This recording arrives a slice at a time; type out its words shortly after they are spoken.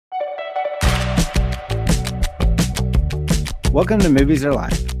Welcome to Movies Are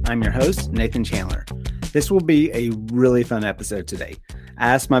Life. I'm your host, Nathan Chandler. This will be a really fun episode today. I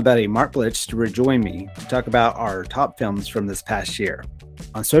asked my buddy Mark Blitch to rejoin me to talk about our top films from this past year.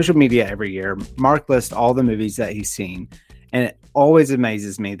 On social media every year, Mark lists all the movies that he's seen, and it always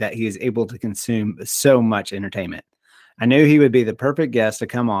amazes me that he is able to consume so much entertainment. I knew he would be the perfect guest to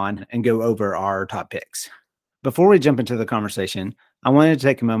come on and go over our top picks. Before we jump into the conversation, I wanted to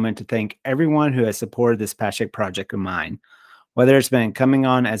take a moment to thank everyone who has supported this passion project of mine. Whether it's been coming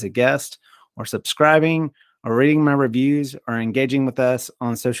on as a guest or subscribing or reading my reviews or engaging with us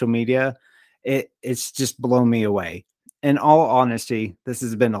on social media, it's just blown me away. In all honesty, this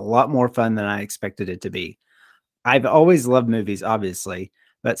has been a lot more fun than I expected it to be. I've always loved movies, obviously,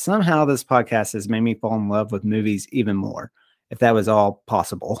 but somehow this podcast has made me fall in love with movies even more, if that was all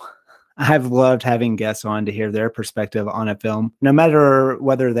possible. I've loved having guests on to hear their perspective on a film, no matter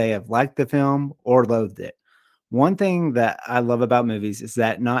whether they have liked the film or loathed it. One thing that I love about movies is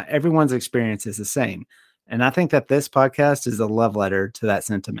that not everyone's experience is the same. And I think that this podcast is a love letter to that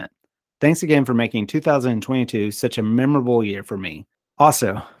sentiment. Thanks again for making 2022 such a memorable year for me.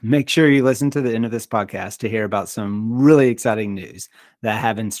 Also, make sure you listen to the end of this podcast to hear about some really exciting news that I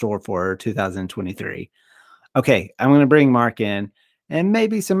have in store for 2023. Okay, I'm going to bring Mark in and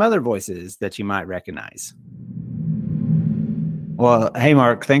maybe some other voices that you might recognize. Well, hey,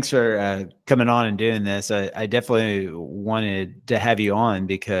 Mark, thanks for coming on and doing this. I definitely wanted to have you on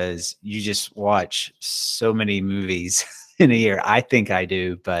because you just watch so many movies in a year. I think I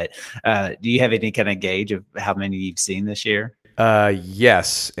do, but do you have any kind of gauge of how many you've seen this year?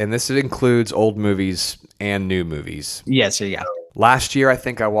 Yes, and this includes old movies and new movies. Yes, yeah. Last year, I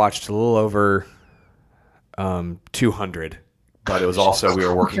think I watched a little over 200, but it was also we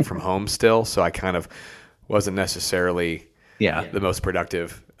were working from home still, so I kind of wasn't necessarily the most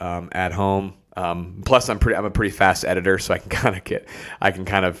productive at home. Plus, I'm a pretty fast editor, so I can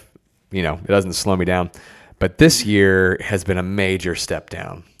kind of it doesn't slow me down. But this year has been a major step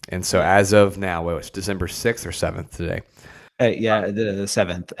down, and so as of now, it's December 6th or 7th today. The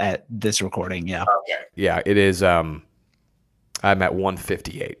 7th at this recording. Yeah. Okay. Yeah, it is. I'm at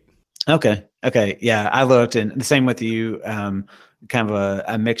 158. Okay. Yeah, I looked, and the same with you. Kind of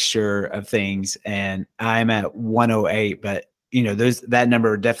a mixture of things, and I'm at 108, but that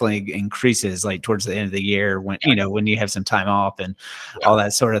number definitely increases like towards the end of the year when you have some time off and all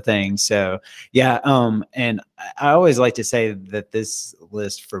that sort of thing. So and I always like to say that this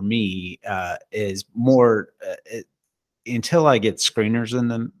list for me is more until I get screeners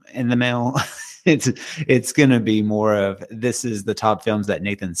in the mail. It's going to be more of this is the top films that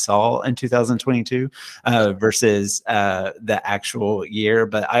Nathan saw in 2022 versus the actual year.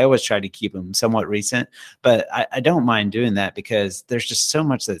 But I always try to keep them somewhat recent. But I don't mind doing that because there's just so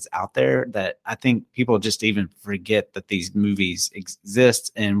much that's out there that I think people just even forget that these movies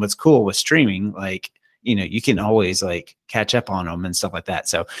exist. And what's cool with streaming, like, you can always like catch up on them and stuff like that.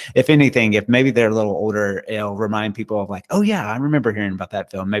 So if anything, if maybe they're a little older, it'll remind people of like, oh yeah, I remember hearing about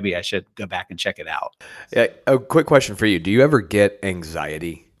that film. Maybe I should go back and check it out. Yeah. A quick question for you. Do you ever get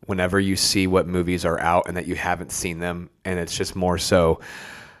anxiety whenever you see what movies are out and that you haven't seen them? And it's just more so,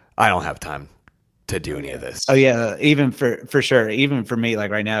 I don't have time to do any of this. Oh yeah, even for sure. Even for me,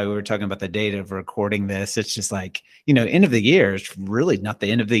 like right now, we were talking about the date of recording this. It's just like, end of the year is really not the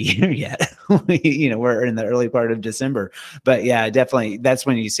end of the year yet. We're in the early part of December. But yeah, definitely that's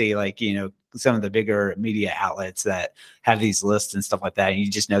when you see like, some of the bigger media outlets that have these lists and stuff like that. And you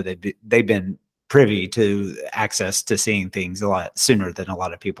just know that they've been privy to access to seeing things a lot sooner than a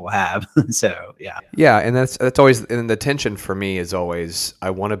lot of people have. So yeah, and that's always, and the tension for me is always I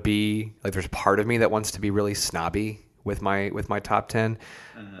want to be like, there's part of me that wants to be really snobby with my top 10,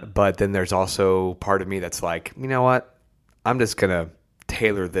 but then there's also part of me that's like, you know what, I'm just gonna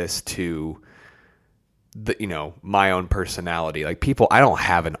tailor this to the my own personality. Like people, I don't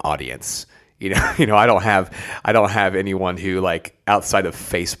have an audience. I don't have anyone who like outside of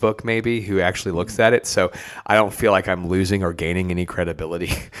Facebook maybe who actually looks at it. So I don't feel like I'm losing or gaining any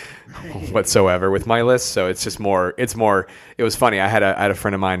credibility whatsoever with my list. So it's just more, it was funny. I had a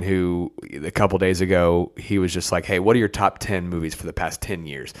friend of mine who a couple days ago, he was just like, hey, what are your top 10 movies for the past 10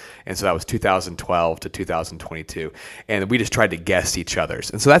 years? And so that was 2012 to 2022. And we just tried to guess each other's.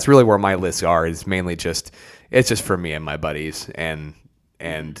 And so that's really where my lists are, is mainly just, it's just for me and my buddies, and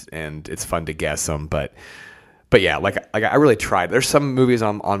it's fun to guess them, but yeah, like I really tried. There's some movies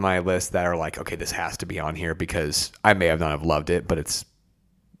on my list that are like, okay, this has to be on here because I may have not have loved it, but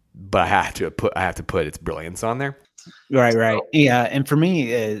I have to put its brilliance on there. Right. Yeah, and for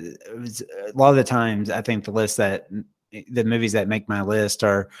me, it was, a lot of the times I think the movies that make my list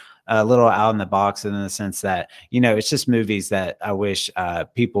are a little out in the box in the sense that, it's just movies that I wish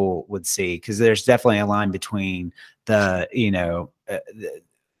people would see, because there's definitely a line between the,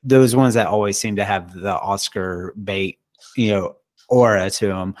 those ones that always seem to have the Oscar bait, aura to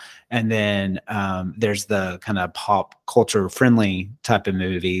them. And then there's the kind of pop culture friendly type of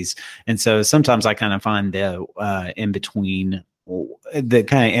movies. And so sometimes I kind of find the in between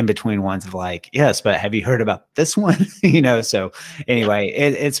ones of like, yes, but have you heard about this one? So anyway,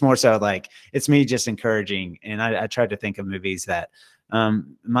 it's more so like, it's me just encouraging. And I tried to think of movies that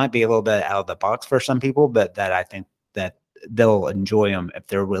might be a little bit out of the box for some people, but that I think that they'll enjoy them if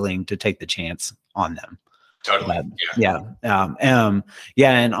they're willing to take the chance on them. Totally. Yeah.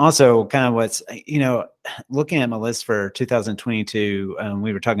 And also kind of what's, looking at my list for 2022,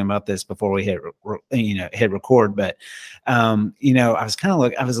 we were talking about this before we hit record, but, I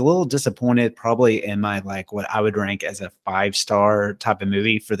was a little disappointed probably in my, like, what I would rank as a 5-star type of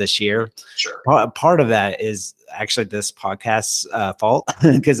movie for this year. Sure. Part of that is actually this podcast's fault,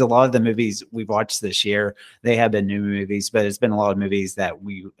 because a lot of the movies we've watched this year, they have been new movies, but it's been a lot of movies that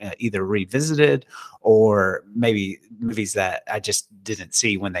we either revisited or maybe movies that I just didn't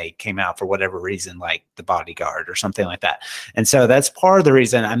see when they came out for whatever reason, like The Bodyguard or something like that. And so that's part of the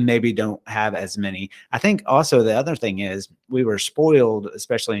reason I maybe don't have as many. I think also the other thing is we were spoiled,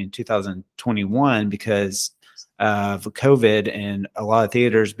 especially in 2021, because of COVID and a lot of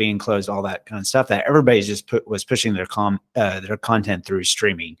theaters being closed, all that kind of stuff, that everybody just was pushing their content through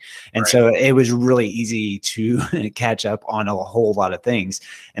streaming. And so it was really easy to catch up on a whole lot of things.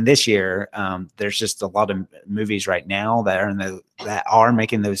 And this year, there's just a lot of movies right now that are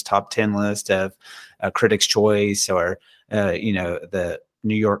making those top 10 list of Critics' Choice or, the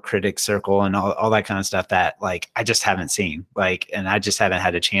New York Critics Circle and all that kind of stuff that, like, I just haven't seen, and I just haven't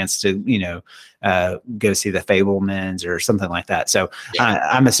had a chance to, go see The Fabelmans or something like that. So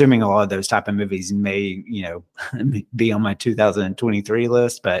I'm assuming a lot of those type of movies may, be on my 2023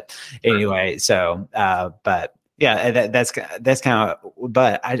 list, but anyway, so, but yeah, that's kind of,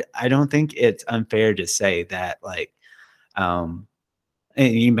 but I don't think it's unfair to say that, like, and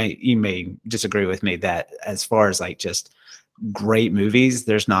you may disagree with me that as far as like just great movies,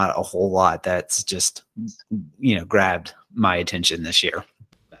 there's not a whole lot that's just, grabbed my attention this year.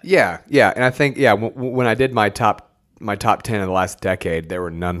 Yeah. And I think, when I did my top 10 of the last decade, there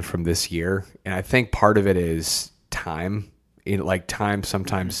were none from this year. And I think part of it is time. Time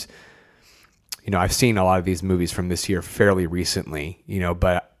sometimes, I've seen a lot of these movies from this year fairly recently,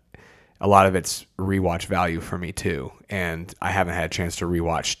 but a lot of it's rewatch value for me too. And I haven't had a chance to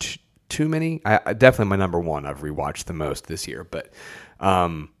rewatch too many. I definitely my number one I've rewatched the most this year, but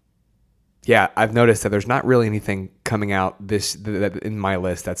I've noticed that there's not really anything coming out in my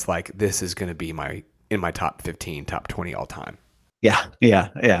list that's like, this is going to be in my top 15, top 20 all time. Yeah.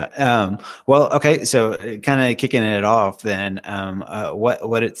 Well, okay. So kind of kicking it off then,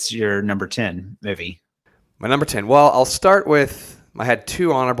 what is your number 10 movie? My number 10. Well, I'll start with, I had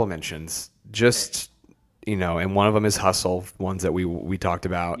 2 honorable mentions, just, and one of them is Hustle, ones that we talked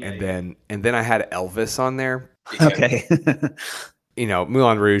about. And then I had Elvis on there. Okay.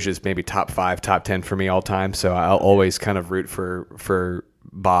 Moulin Rouge is maybe top 5, top 10 for me all time. So I'll always kind of root for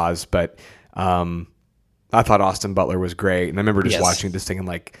Boz, but, I thought Austin Butler was great. And I remember just watching this thing and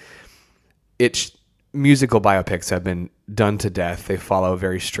like, musical biopics have been done to death. They follow a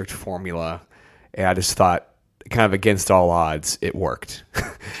very strict formula. And I just thought, kind of against all odds, it worked.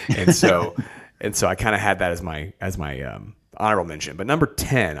 and so I kind of had that as my honorable mention. But number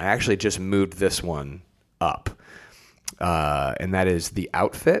 10, I actually just moved this one up. And that is The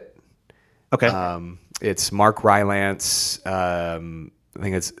Outfit. Okay. It's Mark Rylance. I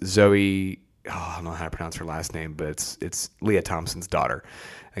think it's Zoe. I don't know how to pronounce her last name, but it's Leah Thompson's daughter.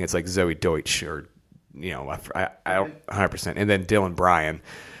 I think it's like Zoe Deutsch, or I don't 100%. And then Dylan Bryan,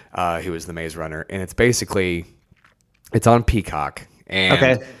 who was the Maze Runner, and it's on Peacock,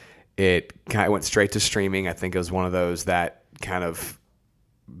 and it kind of went straight to streaming. I think it was one of those that kind of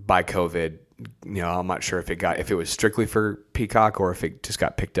by COVID, I'm not sure if it was strictly for Peacock or if it just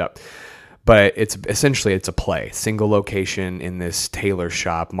got picked up. But it's a play, single location in this tailor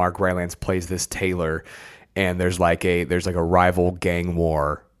shop. Mark Rylance plays this tailor, and there's like a rival gang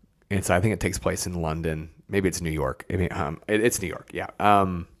war. And I think it takes place in London. Maybe it's New York. It's New York, yeah,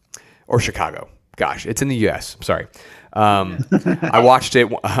 or Chicago. Gosh, it's in the U.S. I'm sorry. I watched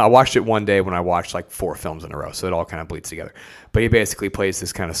it one day when I watched like 4 films in a row, so it all kind of bleeds together. But he basically plays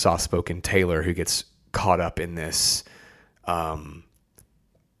this kind of soft-spoken tailor who gets caught up in this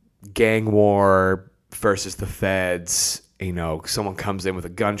gang war versus the feds. Someone comes in with a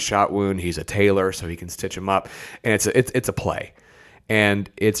gunshot wound. He's a tailor, so he can stitch him up, and it's a play.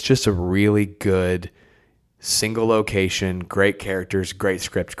 And it's just a really good single location, great characters, great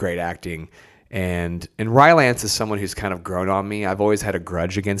script, great acting. And Rylance is someone who's kind of grown on me. I've always had a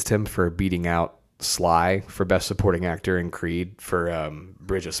grudge against him for beating out Sly for Best Supporting Actor in Creed for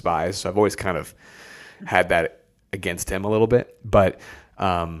Bridge of Spies. So I've always kind of had that against him a little bit. But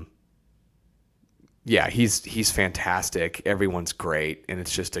yeah, he's fantastic. Everyone's great, and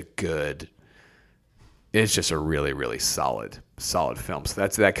it's just a really, really solid film. So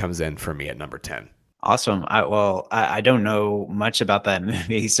that comes in for me at number 10. Awesome. I don't know much about that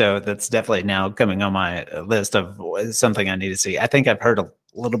movie, so that's definitely now coming on my list of something I need to see. I think I've heard a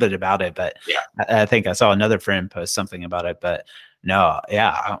little bit about it, but yeah, I think I saw another friend post something about it, but no,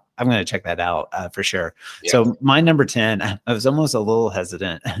 yeah, I'm going to check that out for sure. Yeah. So my number 10, I was almost a little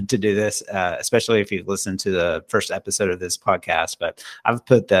hesitant to do this, especially if you listen to the first episode of this podcast, but I've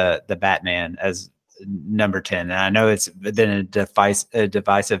put the Batman as number 10. And I know it's been a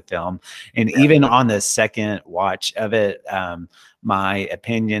divisive film. And even on the second watch of it, my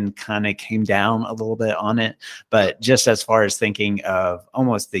opinion kind of came down a little bit on it. But just as far as thinking of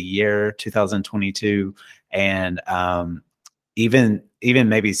almost the year 2022 and even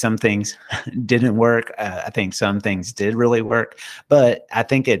maybe some things didn't work. I think some things did really work, but I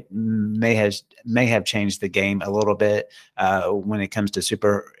think it may have changed the game a little bit when it comes to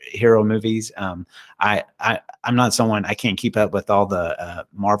superhero movies. I'm not someone, I can't keep up with all the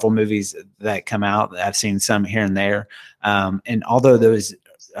Marvel movies that come out. I've seen some here and there, and although those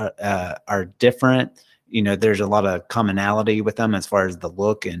are different, there's a lot of commonality with them as far as the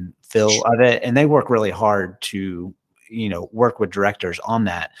look and feel of it, and they work really hard to work with directors on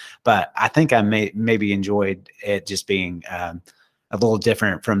that. But I think I maybe enjoyed it just being a little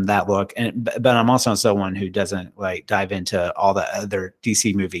different from that look. But I'm also someone who doesn't like dive into all the other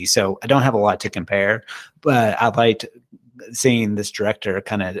DC movies. So I don't have a lot to compare, but I liked seeing this director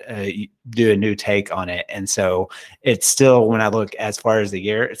kind of do a new take on it. And so it's still, when I look as far as the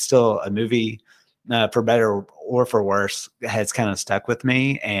year, it's still a movie for better or for worse has kind of stuck with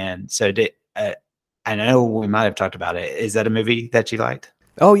me. And so I know we might have talked about it. Is that a movie that you liked?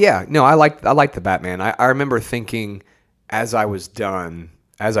 Oh yeah. No, I liked the Batman. I remember thinking as I was done,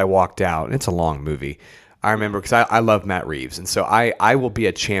 as I walked out, and it's a long movie. I remember because I love Matt Reeves. And so I will be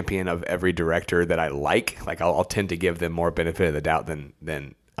a champion of every director that I like. Like I'll tend to give them more benefit of the doubt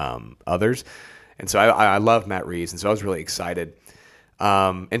than others. And so I love Matt Reeves. And so I was really excited.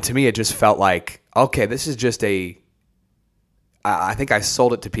 And to me, it just felt like, okay, this is just I think I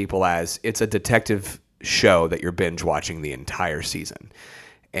sold it to people as it's a detective show that you're binge watching the entire season.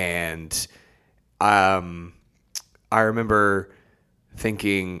 And I remember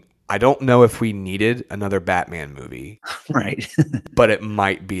thinking, I don't know if we needed another Batman movie. Right. But it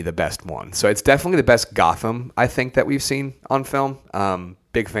might be the best one. So it's definitely the best Gotham, I think, that we've seen on film.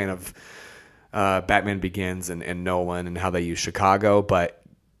 Big fan of Batman Begins and Nolan and how they use Chicago, but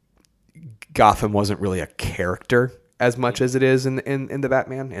Gotham wasn't really a character as much as it is in the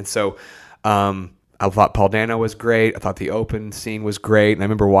Batman. And so I thought Paul Dano was great. I thought the open scene was great. And I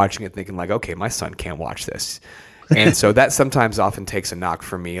remember watching it thinking like, okay, my son can't watch this. And so that sometimes often takes a knock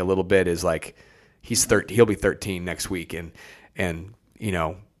for me a little bit, is like he'll be 13 next week. And I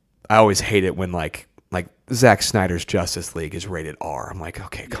always hate it when like Zack Snyder's Justice League is rated R. I'm like,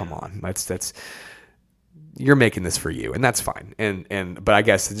 okay, come on. That's you're making this for you, and that's fine. But I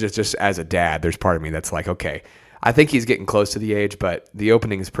guess just as a dad, there's part of me that's like, okay, I think he's getting close to the age, but the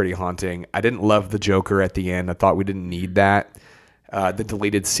opening is pretty haunting. I didn't love the Joker at the end. I thought we didn't need that. The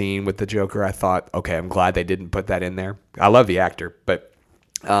deleted scene with the Joker, I thought, okay, I'm glad they didn't put that in there. I love the actor, but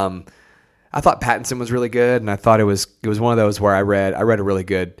I thought Pattinson was really good, and I thought it was one of those where I read a really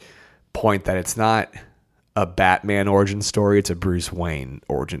good point that it's not a Batman origin story, it's a Bruce Wayne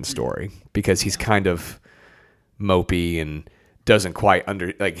origin story, because he's kind of mopey and doesn't quite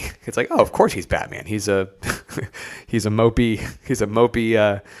it's like, oh, of course he's Batman. He's a mopey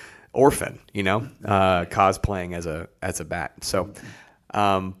orphan, cosplaying as a bat. So,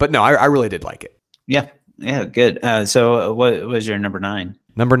 but no, I really did like it. Yeah, good. So what was your number 9?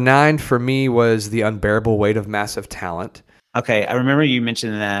 Number 9 for me was The Unbearable Weight of Massive Talent. Okay, I remember you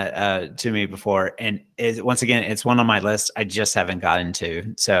mentioned that to me before, and once again, it's one on my list. I just haven't gotten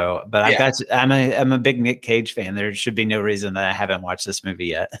to. So, but I'm a big Nick Cage fan. There should be no reason that I haven't watched this movie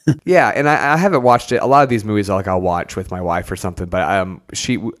yet. Yeah, and I haven't watched it. A lot of these movies, I'll watch with my wife or something. But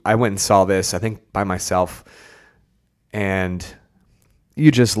I went and saw this, I think, by myself, and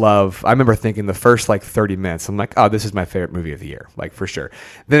you just love. I remember thinking the first 30 minutes, I'm like, oh, this is my favorite movie of the year, for sure.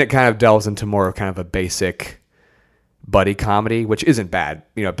 Then it kind of delves into more of kind of a basic buddy comedy, which isn't bad.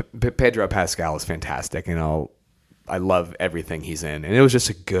 Pedro Pascal is fantastic, and I love everything he's in. And it was just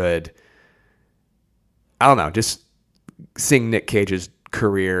a good, I don't know, just seeing Nick Cage's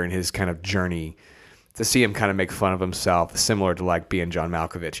career and his kind of journey, to see him kind of make fun of himself, similar to like being John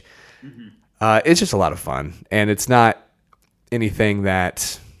Malkovich. It's just a lot of fun. And it's not anything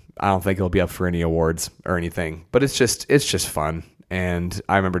that I don't think it'll be up for any awards or anything, but it's just fun. And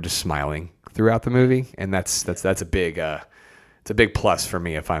I remember just smiling throughout the movie. And that's a big, it's a big plus for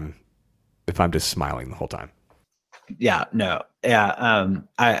me if I'm just smiling the whole time. Yeah, no. Yeah.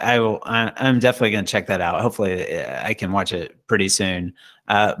 I'm definitely going to check that out. Hopefully I can watch it pretty soon.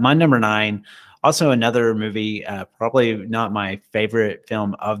 My number 9, also another movie, probably not my favorite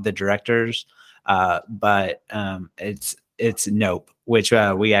film of the directors, but it's Nope, which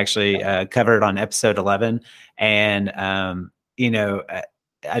we actually covered on episode 11. And,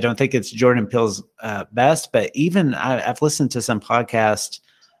 I don't think it's Jordan Peele's best, but even I've listened to some podcasts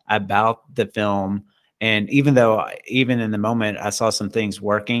about the film. And even though, even in the moment, I saw some things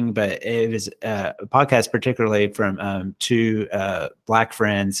working, but it was a podcast, particularly from 2 Black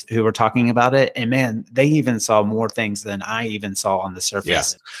friends who were talking about it. And man, they even saw more things than I even saw on the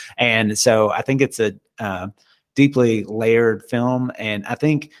surface. Yeah. And so I think it's a deeply layered film. And I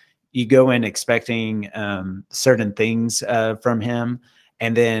think you go in expecting certain things from him.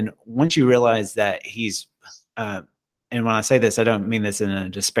 And then once you realize that he's and when I say this, I don't mean this in a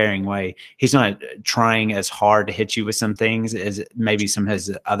despairing way. He's not trying as hard to hit you with some things as maybe some of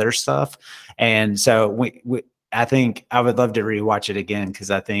his other stuff. And so I think I would love to rewatch it again,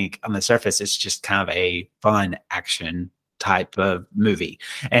 because I think on the surface, it's just kind of a fun action type of movie.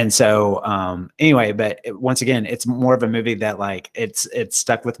 And so anyway, but once again, it's more of a movie that like it's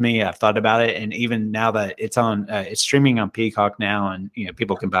stuck with me. I've thought about it. And even now that it's on, it's streaming on Peacock now, and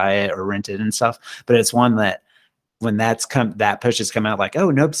people can buy it or rent it and stuff. But it's one that, when that push has come out, like,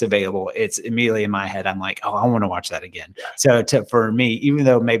 oh, Nope's available, it's immediately in my head, I'm like, oh, I want to watch that again. So for me, even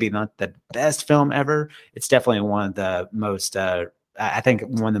though maybe not the best film ever, it's definitely one of the most, I think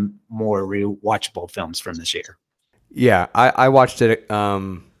one of the more rewatchable films from this year. Yeah, I watched it.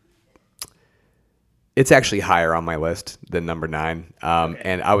 It's actually higher on my list than number 9. Okay.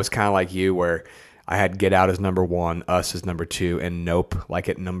 And I was kind of like you, where I had Get Out as number 1, Us as number 2, and Nope like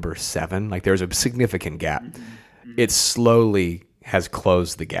at number 7. Like there's a significant gap. Mm-hmm. It slowly has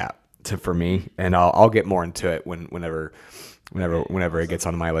closed the gap for me, and I'll get more into it whenever it gets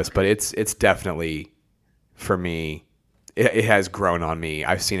on my list. But it's definitely, for me, it has grown on me.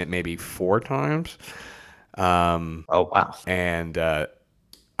 I've seen it maybe 4 times. Oh wow! And I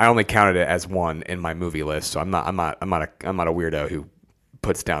only counted it as 1 in my movie list, so I'm not a weirdo who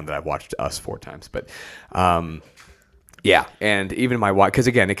puts down that I've watched Us 4 times. But yeah, and even my wife, because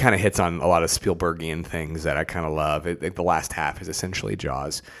again, it kind of hits on a lot of Spielbergian things that I kind of love. The last half is essentially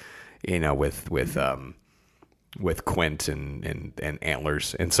Jaws, with Quint and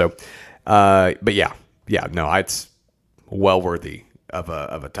Antlers, and so, but yeah, no, it's well worthy of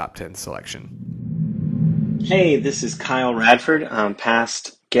a top 10 selection. Hey, this is Kyle Radford,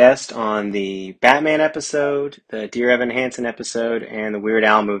 past guest on the Batman episode, the Dear Evan Hansen episode, and the Weird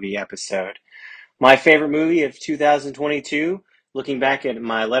Al movie episode. My favorite movie of 2022, looking back at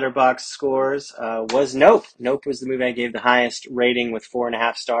my Letterboxd scores, was Nope. Nope was the movie I gave the highest rating with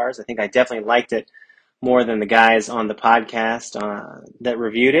 4.5 stars. I think I definitely liked it more than the guys on the podcast that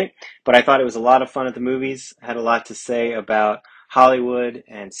reviewed it. But I thought it was a lot of fun at the movies, had a lot to say about Hollywood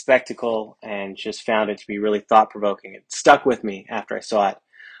and spectacle, and just found it to be really thought-provoking. It stuck with me after I saw it.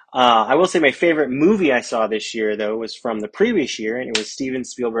 I will say my favorite movie I saw this year, though, was from the previous year, and it was Steven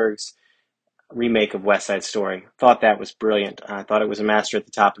Spielberg's remake of West Side Story. Thought that was brilliant. I thought it was a master at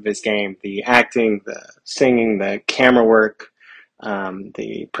the top of his game. The acting, the singing, the camera work,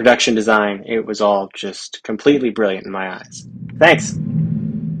 the production design, it was all just completely brilliant in my eyes. Thanks.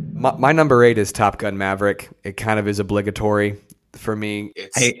 My number 8 is Top Gun Maverick. It kind of is obligatory for me.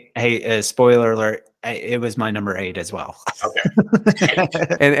 Hey, spoiler alert, it was my number 8 as well. Okay.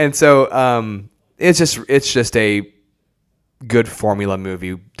 and so it's just a good formula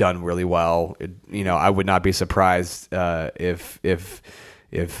movie done really well. I would not be surprised if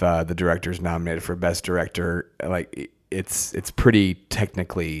the director's nominated for Best Director. Like it's pretty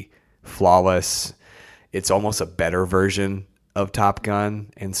technically flawless. It's almost a better version of Top Gun,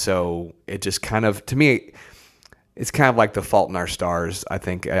 and so it just kind of, to me, it's kind of like The Fault in Our Stars. I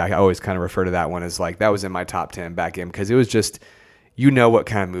think I always kind of refer to that one as like that was in my top 10 back in, because it was just, what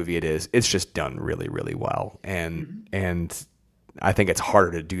kind of movie it is. It's just done really, really well, and I think it's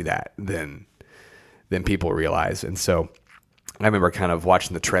harder to do that than people realize. And so I remember kind of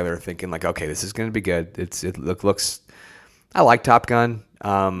watching the trailer thinking like, okay, this is going to be good. It looks, I like Top Gun.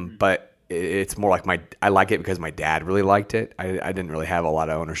 But it's more like I like it because my dad really liked it. I didn't really have a lot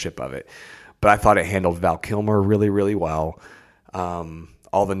of ownership of it, but I thought it handled Val Kilmer really, really well.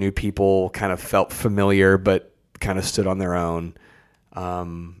 All the new people kind of felt familiar, but kind of stood on their own.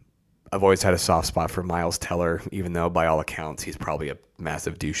 I've always had a soft spot for Miles Teller, even though by all accounts he's probably a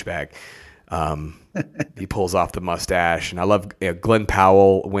massive douchebag. He pulls off the mustache, and I love Glenn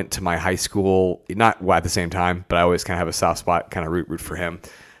Powell. Went to my high school, not at the same time, but I always kind of have a soft spot, kind of root for him.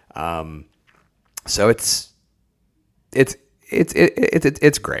 So it's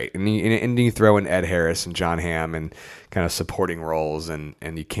great, and you throw in Ed Harris and John Hamm and kind of supporting roles, and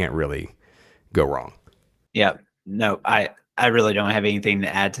you can't really go wrong. Yeah, no, I really don't have anything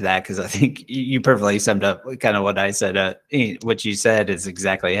to add to that because I think you perfectly summed up kind of what I said. What you said is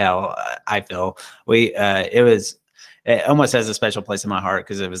exactly how I feel. It almost has a special place in my heart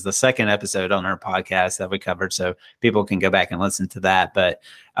because it was the second episode on our podcast that we covered, so people can go back and listen to that. But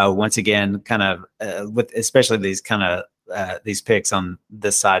once again, kind of with especially these kind of these picks on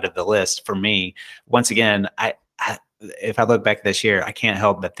this side of the list for me, once again, if I look back this year, I can't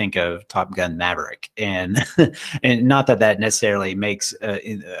help but think of Top Gun Maverick, and and not that necessarily makes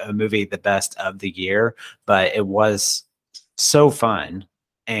a movie the best of the year, but it was so fun,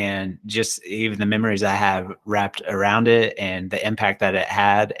 and just even the memories I have wrapped around it, and the impact that it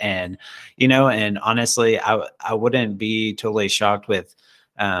had, and and honestly, I wouldn't be totally shocked with,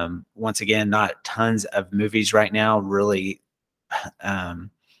 once again, not tons of movies right now really.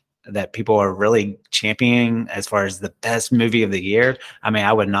 That people are really championing as far as the best movie of the year. I mean,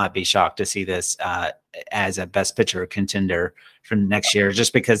 I would not be shocked to see this as a best picture contender for next year,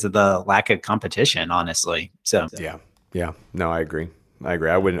 just because of the lack of competition, honestly. So yeah, no, I agree.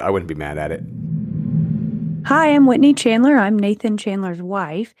 I wouldn't be mad at it. Hi, I'm Whitney Chandler. I'm Nathan Chandler's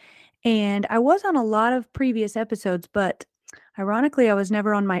wife, and I was on a lot of previous episodes, but ironically, I was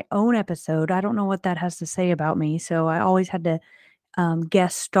never on my own episode. I don't know what that has to say about me, so I always had to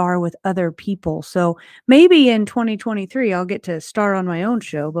guest star with other people. So maybe in 2023 I'll get to star on my own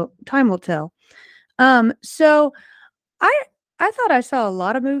show, but time will tell. So I thought I saw a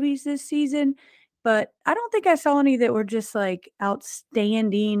lot of movies this season, but I don't think I saw any that were just like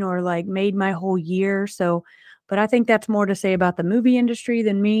outstanding or like made my whole year. So, but I think that's more to say about the movie industry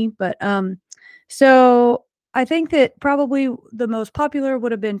than me. But so I think that probably the most popular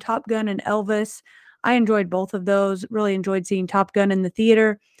would have been Top Gun and Elvis. I enjoyed both of those, really enjoyed seeing Top Gun in the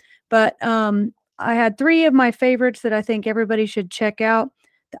theater. But I had three of my favorites that I think everybody should check out.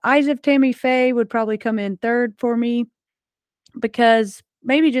 The Eyes of Tammy Faye would probably come in third for me because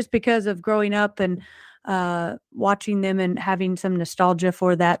of growing up and watching them and having some nostalgia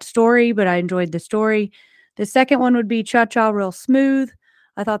for that story, but I enjoyed the story. The second one would be Cha-Cha Real Smooth.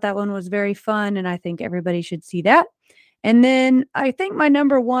 I thought that one was very fun, and I think everybody should see that. And then I think my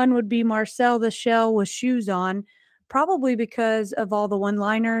number one would be Marcel the Shell with Shoes On, probably because of all the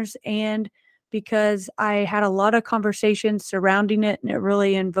one-liners and because I had a lot of conversations surrounding it, and it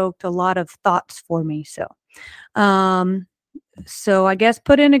really invoked a lot of thoughts for me. So I guess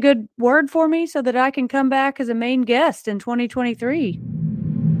put in a good word for me so that I can come back as a main guest in 2023.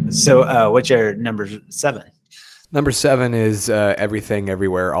 So what's your number 7? Number 7 is Everything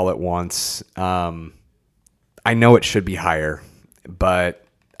Everywhere All at Once. I know it should be higher, but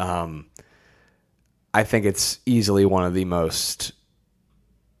I think it's easily one of the most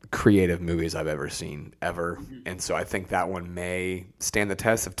creative movies I've ever seen, ever. And so I think that one may stand the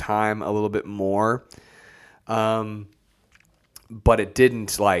test of time a little bit more. But it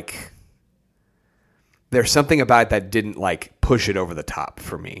didn't there's something about it that didn't push it over the top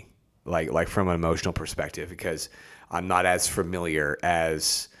for me, like from an emotional perspective, because I'm not as familiar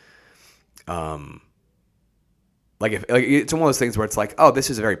as, it's one of those things where it's like, oh, this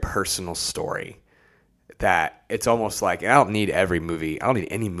is a very personal story that it's almost like, and I don't need any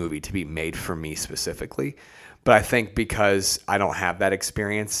movie to be made for me specifically. But I think because I don't have that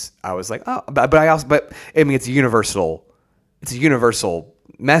experience, I was like, oh, but I mean, it's a universal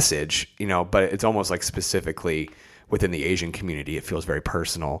message, but it's almost like specifically within the Asian community, it feels very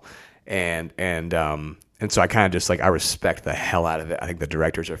personal. And so I kind of just I respect the hell out of it. I think the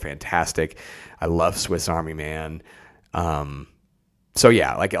directors are fantastic. I love Swiss Army Man. So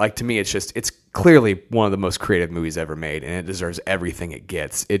yeah, to me, it's clearly one of the most creative movies ever made, and it deserves everything it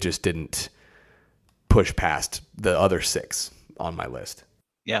gets. It just didn't push past the other 6 on my list.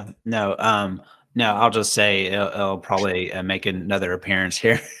 Yeah, no, I'll just say it'll probably make another appearance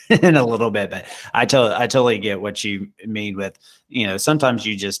here in a little bit, but I totally get what you mean with, sometimes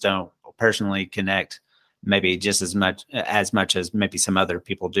you just don't personally connect maybe just as much as maybe some other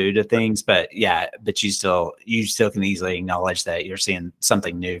people do to things. But yeah, but you still can easily acknowledge that you're seeing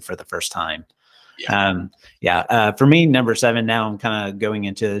something new for the first time. For me, number 7, now I'm kind of going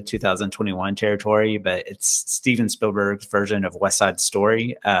into 2021 territory, but it's Steven Spielberg's version of West Side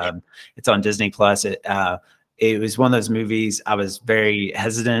Story. It's on Disney Plus. It was one of those movies I was very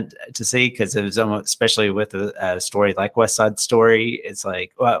hesitant to see because it was almost, especially with a story like West Side Story, it's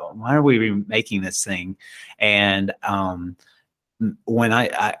like, well, why are we remaking this thing? And when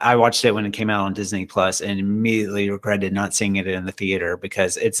I watched it when it came out on Disney Plus, and immediately regretted not seeing it in the theater,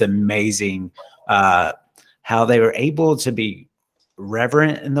 because it's amazing how they were able to be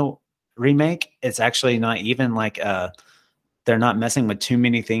reverent in the remake. It's actually not even like they're not messing with too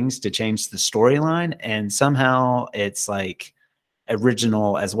many things to change the storyline, and somehow it's like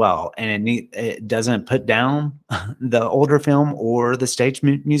original as well, and it doesn't put down the older film or the stage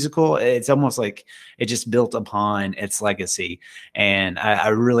musical. It's almost like it just built upon its legacy, and I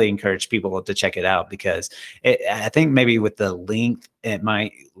really encourage people to check it out, because I think maybe with the length it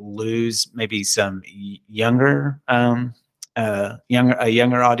might lose maybe some younger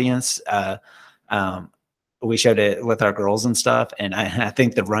audience. We showed it with our girls and stuff, and I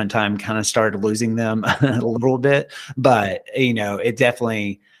think the runtime kind of started losing them a little bit. But it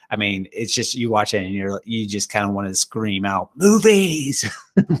definitely. I mean, it's just, you watch it and you just kind of want to scream out movies,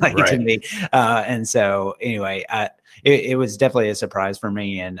 like to me. And so anyway, it was definitely a surprise for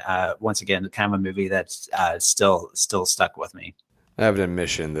me, and once again, kind of a movie that's still stuck with me. I have an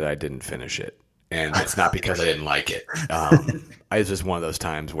admission that I didn't finish it. And it's not because I didn't like it. It's just one of those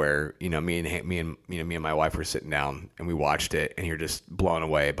times where me and my wife were sitting down and we watched it, and you're just blown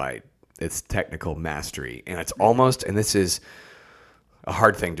away by its technical mastery. And it's almost, and this is a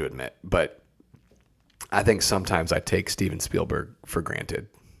hard thing to admit, but I think sometimes I take Steven Spielberg for granted.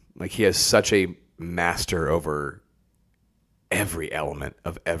 Like, he has such a master over every element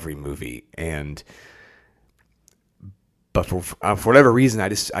of every movie, but for whatever reason, I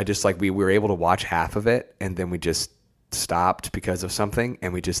just like, we were able to watch half of it, and then we just stopped because of something,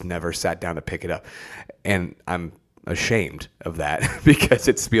 and we just never sat down to pick it up. And I'm ashamed of that because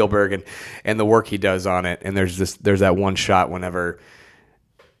it's Spielberg and the work he does on it. And there's that one shot whenever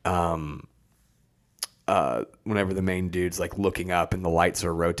the main dude's like looking up and the lights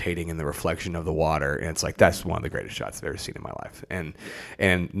are rotating in the reflection of the water, and it's like, that's one of the greatest shots I've ever seen in my life.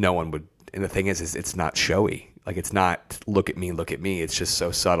 And no one would. And the thing is it's not showy. Like, it's not look at me. It's just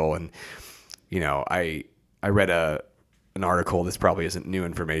so subtle. And I read an article. This probably isn't new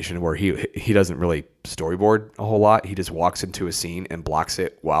information, where he doesn't really storyboard a whole lot. He just walks into a scene and blocks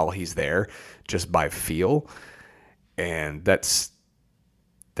it while he's there, just by feel. And that's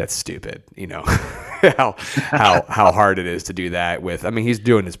stupid. How hard it is to do that with. I mean, he's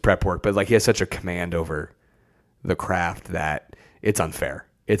doing his prep work, but like, he has such a command over the craft that it's unfair.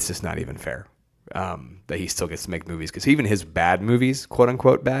 It's just not even fair that he still gets to make movies, because even his bad movies, quote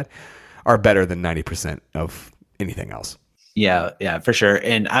unquote bad, are better than 90% of anything else. Yeah, for sure.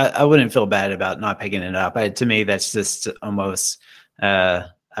 And I wouldn't feel bad about not picking it up. To me, that's just almost,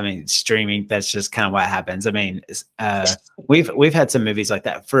 streaming. That's just kind of what happens. I mean, we've had some movies like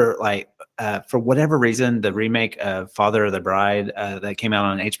that for whatever reason. The remake of Father of the Bride that came out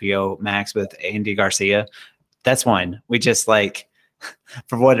on HBO Max with Andy Garcia, that's one we just like.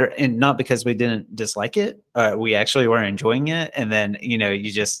 And not because we didn't dislike it, we actually were enjoying it, and then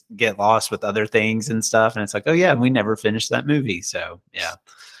you just get lost with other things and stuff, and it's like, oh yeah, we never finished that movie. So yeah.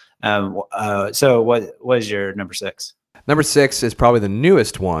 So what was your number 6? Number 6 is probably the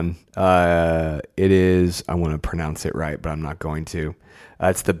newest one. It is, I want to pronounce it right, but I'm not going to.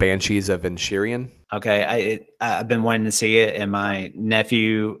 It's The Banshees of Inisherin. Okay, I've been wanting to see it, and my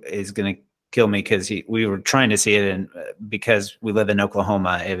nephew is gonna kill me because we were trying to see it, and because we live in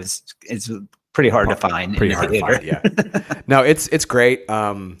Oklahoma, it's pretty hard to find. Yeah. No, it's great.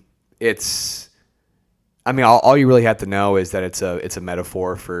 All you really have to know is that it's a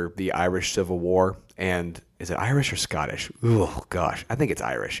metaphor for the Irish Civil War. And is it Irish or Scottish? Oh gosh, I think it's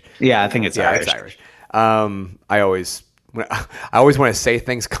Irish. Yeah, I think it's Irish. It's Irish. I always want to say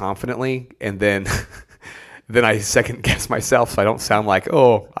things confidently, and then then I second guess myself, so I don't sound like,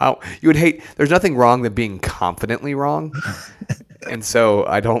 you would hate. There's nothing wrong than being confidently wrong, and so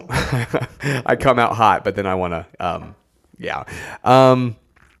I don't. I come out hot, but then I want to.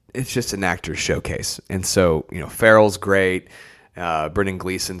 It's just an actor's showcase, and so Farrell's great, Brendan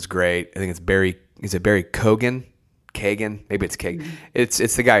Gleeson's great. I think it's Barry. Is it Barry Keoghan? Kagan? Maybe it's Kagan.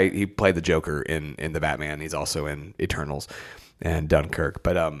 It's the guy. He played the Joker in the Batman. He's also in Eternals and Dunkirk,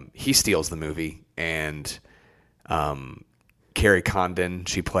 but he steals the movie. And Carrie Condon,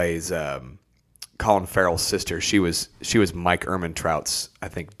 she plays Colin Farrell's sister. She was Mike Ehrmantraut's, I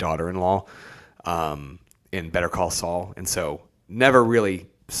think, daughter-in-law in Better Call Saul, and so never really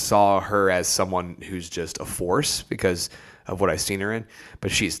saw her as someone who's just a force because of what I've seen her in,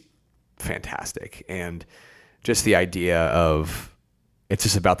 but she's fantastic. And just the idea of it's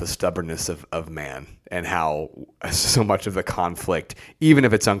just about the stubbornness of man and how so much of the conflict, even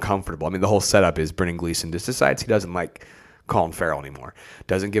if it's uncomfortable. I mean, the whole setup is Brendan Gleeson just decides he doesn't like Colin Farrell anymore.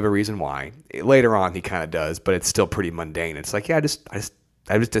 Doesn't give a reason why. Later on, he kind of does, but it's still pretty mundane. It's like, yeah, I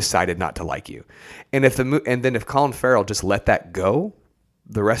just decided not to like you. And if Colin Farrell just let that go,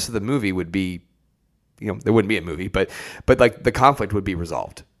 the rest of the movie would be, there wouldn't be a movie, but like the conflict would be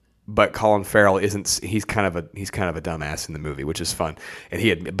resolved. But Colin Farrell isn't. He's kind of a dumbass in the movie, which is fun,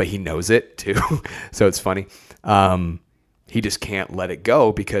 and but he knows it too, so it's funny. He just can't let it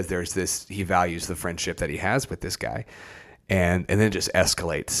go because there's this. He values the friendship that he has with this guy, and then it just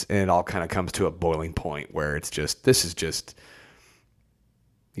escalates, and it all kind of comes to a boiling point where it's just just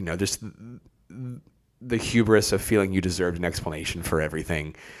the hubris of feeling you deserved an explanation for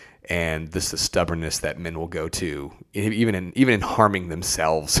everything. And the stubbornness that men will go to, even in harming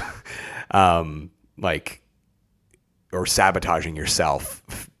themselves, or sabotaging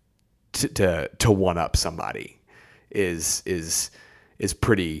yourself to one up somebody, is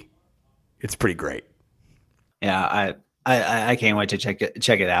pretty. It's pretty great. Yeah, I can't wait to check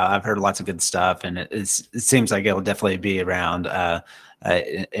it out. I've heard lots of good stuff, and it seems like it'll definitely be around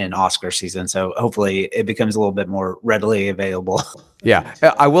in Oscar season. So hopefully it becomes a little bit more readily available. Yeah,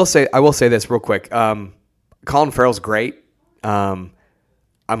 I will say this real quick. Colin Farrell's great. I'm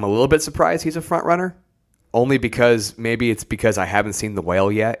a little bit surprised he's a front runner, only because maybe it's because I haven't seen The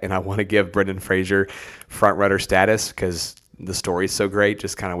Whale yet, and I want to give Brendan Fraser front runner status because the story's so great,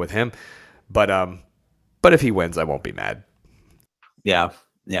 just kind of with him. But if he wins, I won't be mad. Yeah.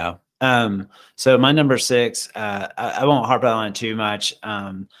 So my number 6, I won't harp on it too much,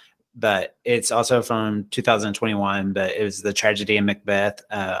 but it's also from 2021, but it was The Tragedy of Macbeth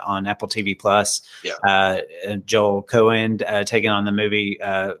on Apple TV Plus. Yeah. Joel Coen taking on the movie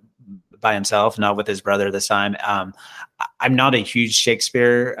by himself, not with his brother this time. I'm not a huge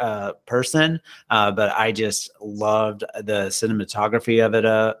Shakespeare person, but I just loved the cinematography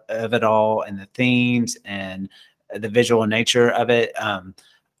of it all, and the themes and the visual nature of it.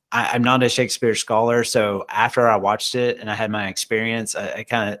 I'm not a Shakespeare scholar, so after I watched it and I had my experience, I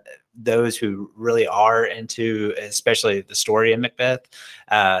kind of, those who really are into, especially the story of Macbeth,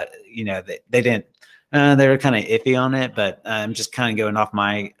 they didn't, they were kind of iffy on it, but I'm just kind of going off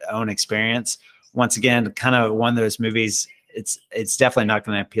my own experience. Once again, kind of one of those movies, it's definitely not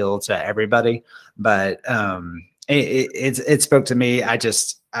going to appeal to everybody, but it spoke to me. I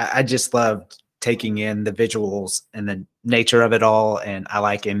just loved taking in the visuals and the nature of it all, and I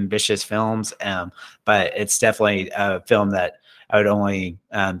like ambitious films, but it's definitely a film that I would only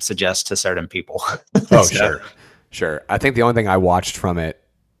suggest to certain people. Oh, sure. I think the only thing I watched from it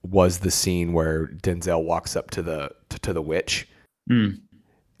was the scene where Denzel walks up to the witch, and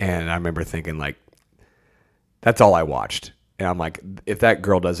I remember thinking, like, that's all I watched, and I'm like, if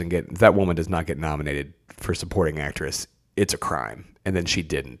that woman does not get nominated for supporting actress, it's a crime. And then she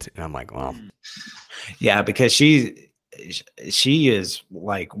didn't, and I'm like, well, yeah, because she is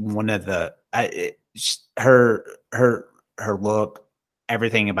like one of the her look,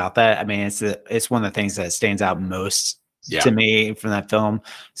 everything about that. I mean, it's one of the things that stands out most to me from that film.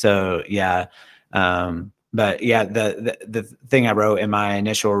 So yeah, but yeah, the thing I wrote in my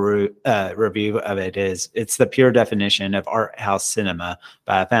initial review of it is it's the pure definition of art house cinema,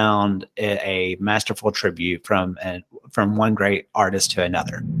 but I found it a masterful tribute from one great artist to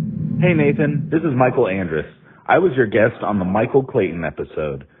another. Hey Nathan, this is Michael Andrus. I was your guest on the Michael Clayton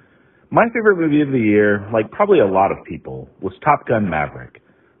episode. My favorite movie of the year, like probably a lot of people, was Top Gun Maverick.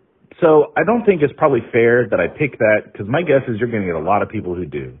 So I don't think it's probably fair that I pick that, because my guess is you're going to get a lot of people who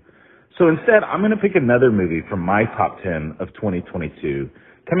do. So instead, I'm going to pick another movie from my top 10 of 2022.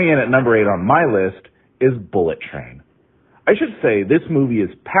 Coming in at number 8 on my list is Bullet Train. I should say this movie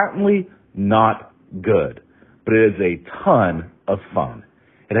is patently not good, but it is a ton of fun.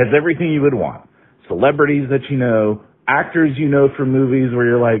 It has everything you would want. Celebrities that you know, actors you know from movies where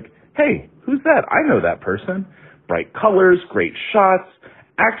you're like, hey, who's that? I know that person. Bright colors, great shots,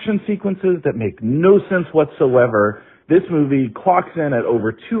 action sequences that make no sense whatsoever. This movie clocks in at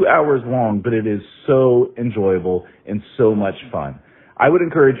over 2 hours long, but it is so enjoyable and so much fun. I would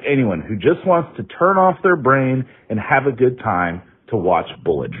encourage anyone who just wants to turn off their brain and have a good time to watch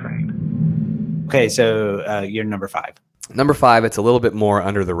Bullet Train. Okay, so you're number 5. Number 5, it's a little bit more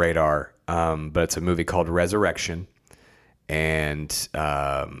under the radar, but it's a movie called Resurrection. And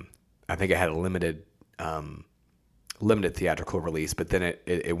I I think it had a limited theatrical release, but then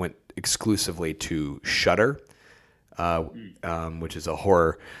it went exclusively to Shudder, which is a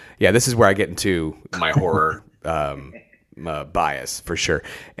horror. Yeah, this is where I get into my horror bias for sure.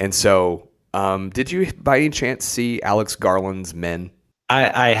 And so, did you by any chance see Alex Garland's Men?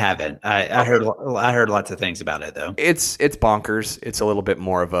 I haven't. I heard lots of things about it though. It's bonkers. It's a little bit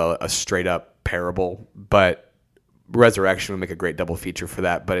more of a straight up parable, but Resurrection would make a great double feature for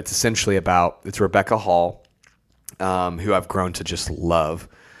that. But it's essentially it's Rebecca Hall, who I've grown to just love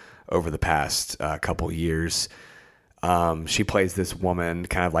over the past couple years. She plays this woman,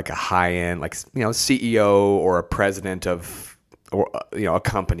 kind of like a high end, like CEO or a president of, a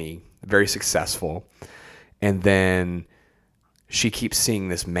company, very successful, and then she keeps seeing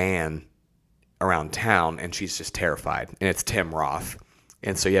this man around town, and she's just terrified. And it's Tim Roth,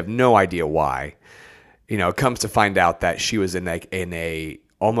 and so you have no idea why. It comes to find out that she was in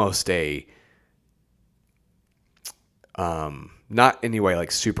almost a not anyway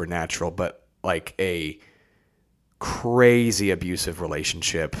like supernatural, but like a crazy abusive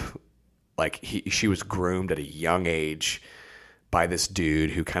relationship. Like she was groomed at a young age by this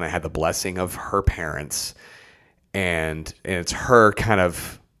dude who kind of had the blessing of her parents. And it's her kind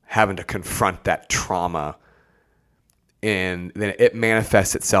of having to confront that trauma, and then it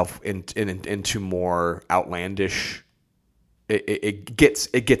manifests itself into more outlandish. It gets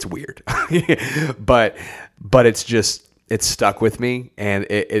weird, but it's stuck with me, and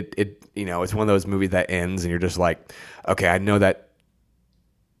it's one of those movies that ends, and you're just like, okay, I know that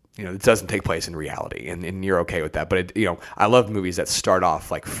it doesn't take place in reality, and you're okay with that. But I love movies that start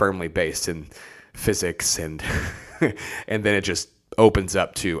off like firmly based in physics and and then it just opens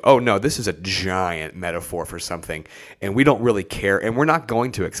up to, oh no, this is a giant metaphor for something, and we don't really care, and we're not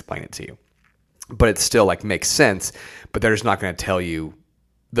going to explain it to you, but it still like makes sense, but they're just not going to tell you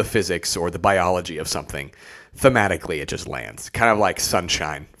the physics or the biology of something. Thematically, it just lands kind of like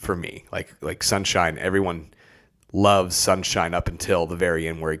Sunshine for me. Like Sunshine, everyone loves Sunshine up until the very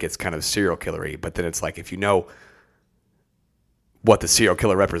end where it gets kind of serial killery, but then it's like, if you know what the serial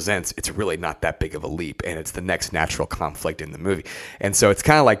killer represents, it's really not that big of a leap, and it's the next natural conflict in the movie. And so it's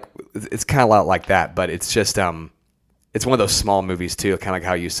kind of a lot like that, but it's just it's one of those small movies too, kind of like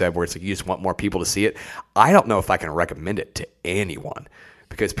how you said, where it's like you just want more people to see it. I don't know if I can recommend it to anyone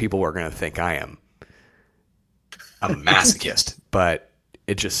because people are going to think I am a masochist, but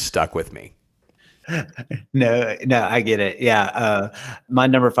it just stuck with me. No, I get it. Yeah. My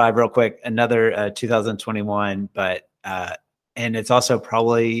number 5 real quick, another 2021, but and it's also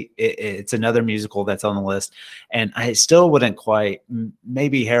probably it's another musical that's on the list, and I still wouldn't quite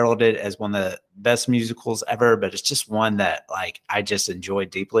maybe herald it as one of the best musicals ever, but it's just one that like I just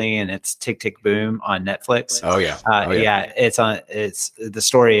enjoyed deeply, and it's Tick Tick Boom on Netflix. Oh yeah, yeah. It's the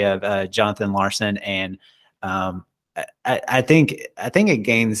story of Jonathan Larson, and I think it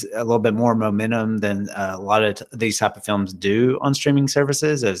gains a little bit more momentum than a lot of these type of films do on streaming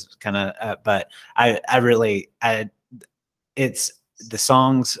services, as kind of. But it's the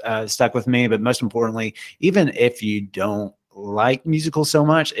songs stuck with me, but most importantly, even if you don't like musicals so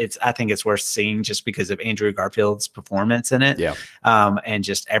much, I think it's worth seeing just because of Andrew Garfield's performance in it, and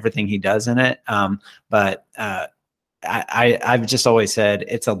just everything he does in it. But I've just always said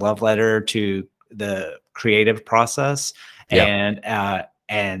it's a love letter to the creative process, and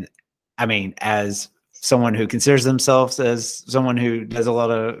I mean, as someone who considers themselves as someone who does a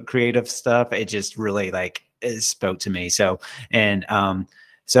lot of creative stuff, it just really it spoke to me. So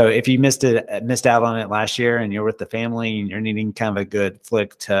if you missed out on it last year, and you're with the family and you're needing kind of a good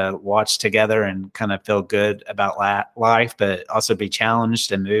flick to watch together and kind of feel good about life, but also be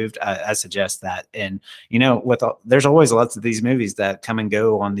challenged and moved, I suggest that. And there's always lots of these movies that come and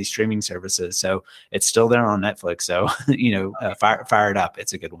go on these streaming services, so it's still there on Netflix. So fire it up.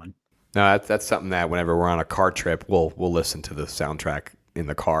 It's a good one. No, that's something that whenever we're on a car trip, we'll listen to the soundtrack in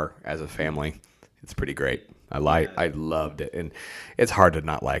the car as a family. It's pretty great. I loved it, and it's hard to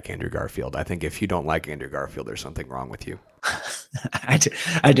not like Andrew Garfield. I think if you don't like Andrew Garfield, there's something wrong with you.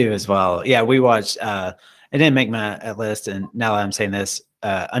 I do as well. Yeah, we watched. It didn't make my list, and now that I'm saying this,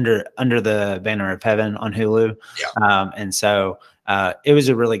 under the Banner of Heaven on Hulu. Yeah. And so it was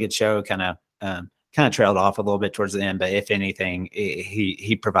a really good show. Kind of trailed off a little bit towards the end, but if anything,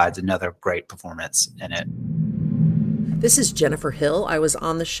 he provides another great performance in it. This is Jennifer Hill. I was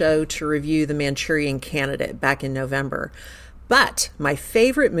on the show to review The Manchurian Candidate back in November. But my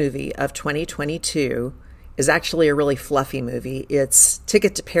favorite movie of 2022 is actually a really fluffy movie. It's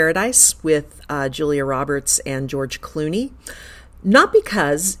Ticket to Paradise with Julia Roberts and George Clooney. Not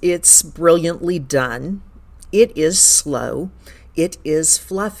because it's brilliantly done. It is slow. It is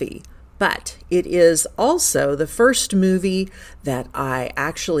fluffy. But it is also the first movie that I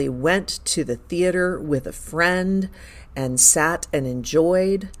actually went to the theater with a friend and sat and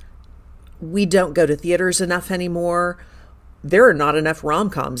enjoyed. We don't go to theaters enough anymore. There are not enough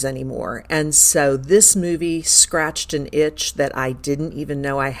rom-coms anymore. And so this movie scratched an itch that I didn't even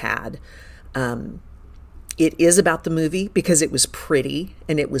know I had. It is about the movie because it was pretty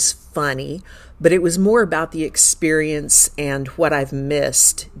and it was funny, but it was more about the experience and what I've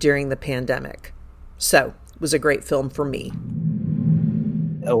missed during the pandemic. So it was a great film for me.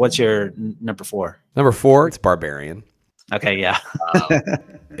 What's your number 4? Number 4, it's Barbarian. Okay, yeah.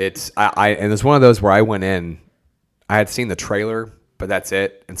 And it's one of those where I went in, I had seen the trailer, but that's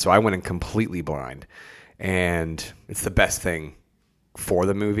it. And so I went in completely blind. And it's the best thing for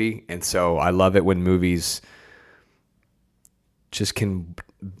the movie. And so I love it when movies just can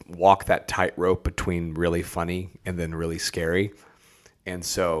walk that tightrope between really funny and then really scary. And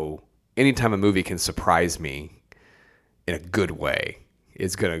so anytime a movie can surprise me in a good way,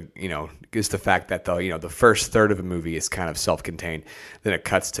 it's going to, is the fact that the first third of a movie is kind of self-contained. Then it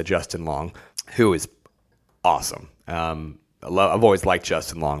cuts to Justin Long, who is awesome. I've always liked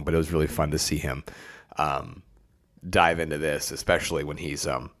Justin Long, but it was really fun to see him dive into this, especially when he's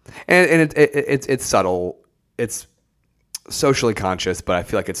it's subtle. It's socially conscious, but I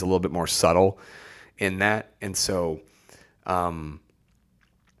feel like it's a little bit more subtle in that. And so,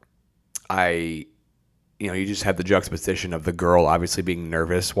 you just have the juxtaposition of the girl obviously being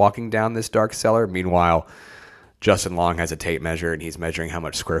nervous walking down this dark cellar. Meanwhile, Justin Long has a tape measure and he's measuring how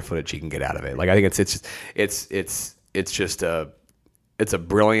much square footage he can get out of it. Like, I think it's a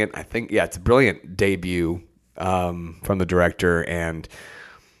brilliant, it's a brilliant debut from the director. And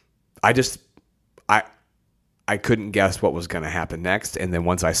I couldn't guess what was going to happen next. And then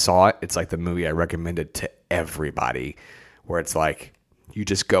once I saw it, it's like the movie I recommended to everybody, where it's like, you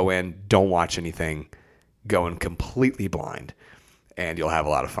just go in, don't watch anything, go in completely blind, and you'll have a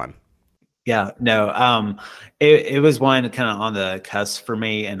lot of fun. Yeah, no, it was one kind of on the cusp for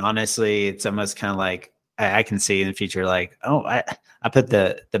me. And honestly, it's almost kind of like, I can see in the future, like, I put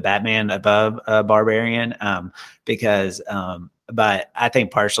the Batman above Barbarian, because, but I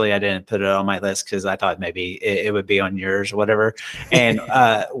think partially I didn't put it on my list because I thought maybe it would be on yours or whatever. And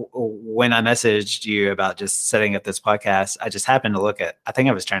when I messaged you about just setting up this podcast, I just happened to look at, I think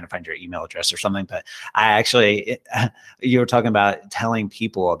I was trying to find your email address or something, but you were talking about telling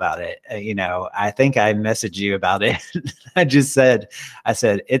people about it. I think I messaged you about it. I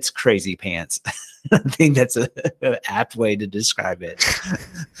said, it's crazy pants. I think that's an apt way to describe it.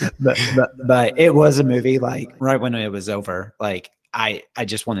 but it was a movie, like, right when it was over, like, I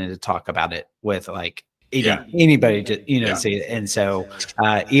just wanted to talk about it with, like, anybody to see it. And so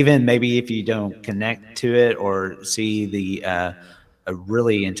even maybe if you don't connect to it or see the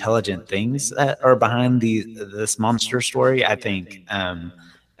really intelligent things that are behind this monster story, I think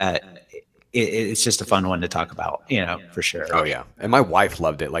it's just a fun one to talk about, for sure. Oh yeah. And my wife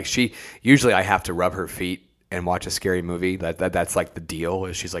loved it. Like, usually I have to rub her feet and watch a scary movie. That's like the deal,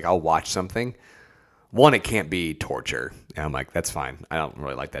 is she's like, I'll watch something. One, it can't be torture. And I'm like, that's fine. I don't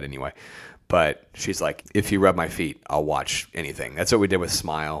really like that anyway. But she's like, if you rub my feet, I'll watch anything. That's what we did with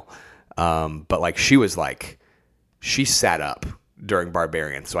Smile. But like, she sat up during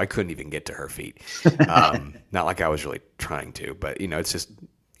Barbarian, so I couldn't even get to her feet. Not like I was really trying to, but it's just,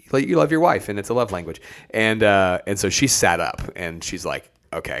 like, you love your wife and it's a love language. And so she sat up and she's like,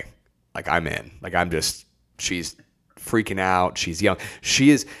 okay, like, I'm in. Like, she's freaking out. She's young.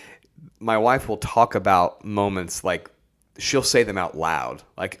 My wife will talk about moments, like, she'll say them out loud.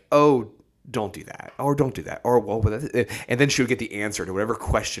 Like, oh, don't do that. Or don't do that. Or, well, and then she would get the answer to whatever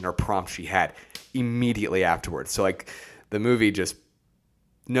question or prompt she had immediately afterwards. So, like, the movie just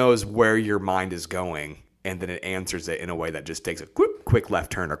knows where your mind is going, and then it answers it in a way that just takes a quick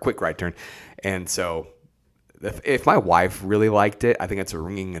left turn or quick right turn. And so if my wife really liked it, I think it's a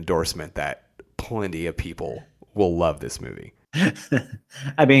ringing endorsement that plenty of people will love this movie.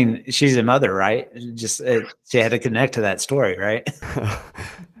 I mean, she's a mother, right? Just she had to connect to that story, right?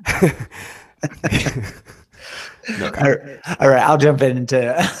 Okay. All right, I'll jump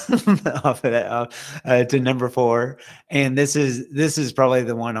into off of that to number 4, and this is probably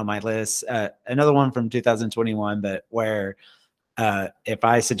the one on my list. Another one from 2021, but where if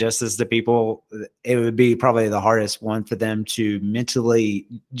I suggest this to people, it would be probably the hardest one for them to mentally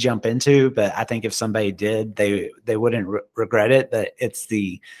jump into. But I think if somebody did, they wouldn't regret it. But it's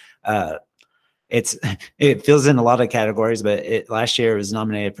it fills in a lot of categories, but last year it was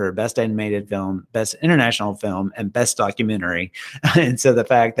nominated for Best Animated Film, Best International Film, and Best Documentary. And so the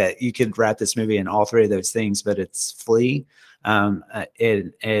fact that you could wrap this movie in all 3 of those things, but it's Flea,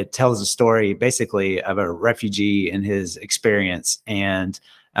 It tells a story basically of a refugee and his experience, and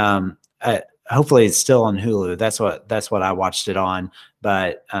hopefully it's still on Hulu. That's what I watched it on.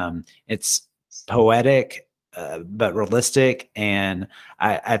 But it's poetic, but realistic, and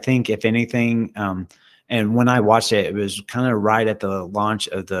I think if anything. And when I watched it, it was kind of right at the launch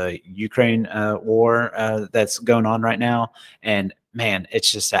of the Ukraine war that's going on right now. And man, it's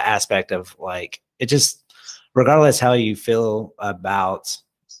just an aspect of like, it just, regardless how you feel about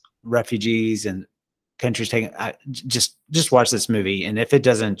refugees and countries taking, just watch this movie. And if it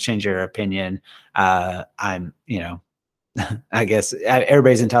doesn't change your opinion, I'm, I guess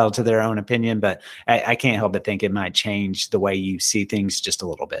everybody's entitled to their own opinion, but I can't help but think it might change the way you see things just a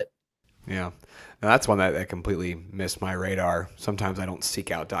little bit. Yeah. Now, that's one that completely missed my radar. Sometimes I don't seek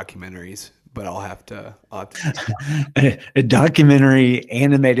out documentaries, but I'll have to. A documentary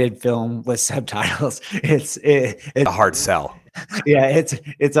animated film with subtitles. It's a hard sell. Yeah,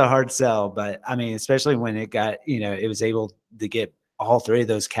 it's a hard sell, but I mean, especially when it got, it was able to get all three of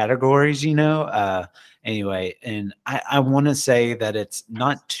those categories, anyway. And I want to say that it's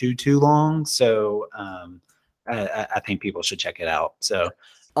not too long. So I think people should check it out. So.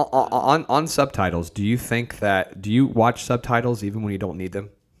 On subtitles, do you watch subtitles even when you don't need them?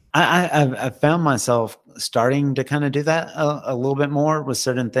 I've found myself starting to kind of do that a little bit more with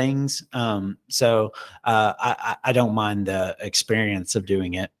certain things. So I don't mind the experience of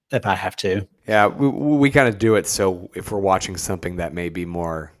doing it if I have to. Yeah, we kind of do it. So if we're watching something that may be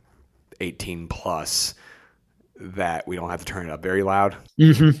more 18 plus, that we don't have to turn it up very loud.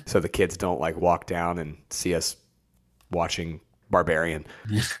 Mm-hmm. So the kids don't like walk down and see us watching Barbarian.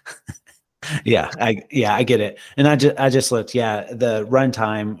 Yeah, I get it. And I just looked. Yeah, the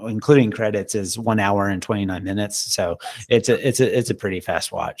runtime, including credits, is 1 hour and 29 minutes. So it's a pretty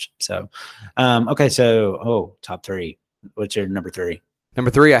fast watch. So, okay. So, top three. What's your number three?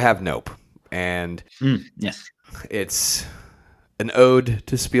 Number three, I have Nope, and it's an ode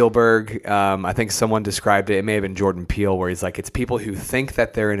to Spielberg. I think someone described it. It may have been Jordan Peele, where he's like, it's people who think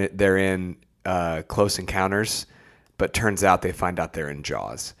that they're in Close Encounters, but turns out they find out they're in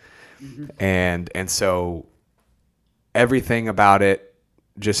Jaws. Mm-hmm. And so everything about it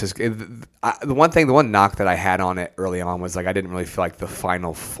just is the one knock that I had on it early on was like, I didn't really feel like the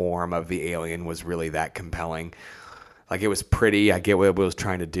final form of the alien was really that compelling. Like, it was pretty, I get what it was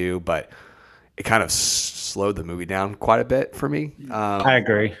trying to do, but it kind of slowed the movie down quite a bit for me. I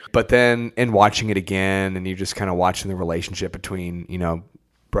agree. But then in watching it again, and you're just kind of watching the relationship between,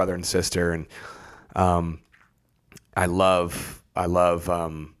 brother and sister, and I love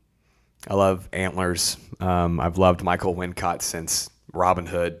Antlers. I've loved Michael Wincott since Robin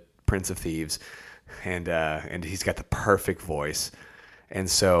Hood, Prince of Thieves, and he's got the perfect voice. And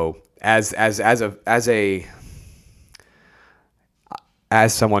so as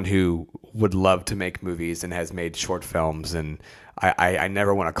someone who would love to make movies and has made short films, and I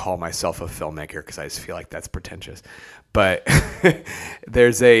never want to call myself a filmmaker because I just feel like that's pretentious. But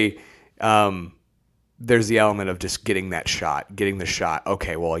there's the element of just getting the shot.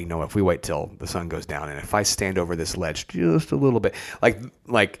 Okay, well, if we wait till the sun goes down, and if I stand over this ledge just a little bit,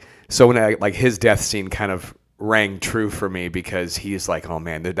 so when his death scene kind of rang true for me, because he's like, oh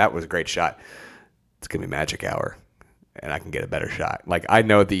man, that was a great shot. It's gonna be magic hour, and I can get a better shot. Like, I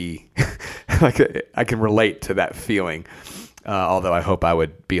know I can relate to that feeling. Although I hope I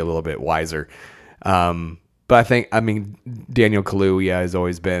would be a little bit wiser. But Daniel Kaluuya has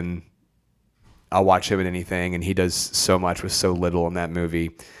always been. I'll watch him in anything, and he does so much with so little in that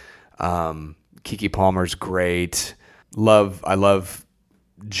movie. Keke Palmer's great. I love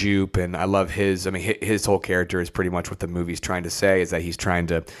Jupe, and I love his whole character is pretty much what the movie's trying to say, is that he's trying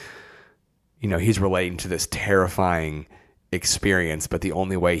to, he's relating to this terrifying experience, but the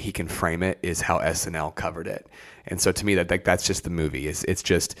only way he can frame it is how SNL covered it. And so to me, that's just the movie. It's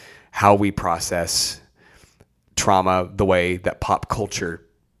just how we process trauma, the way that pop culture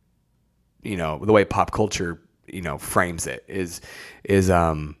frames it is,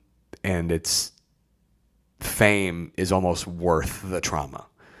 and its fame is almost worth the trauma,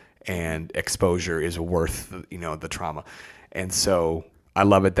 and exposure is worth, the trauma. And so I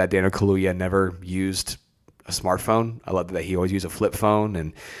love it that Daniel Kaluuya never used a smartphone. I love that he always used a flip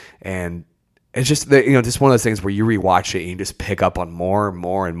phone, and it's just just one of those things where you rewatch it and you just pick up on more and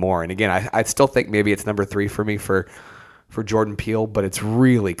more and more. And again, I still think maybe it's number 3 for me for Jordan Peele, but it's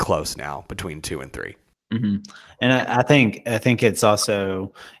really close now between 2 and 3. Mm-hmm. And I think it's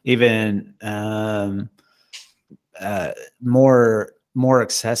also even more more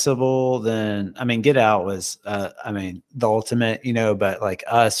accessible than, I mean, Get Out was, I mean, the ultimate, you know, but like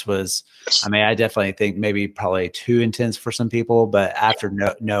Us was, I mean, I definitely think maybe probably too intense for some people, but after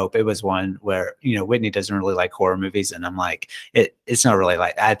Nope, it was one where, you know, Whitney doesn't really like horror movies. And I'm like, it's not really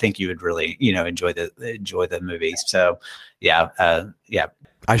like, I think you would really, you know, enjoy the movie. So yeah. Yeah.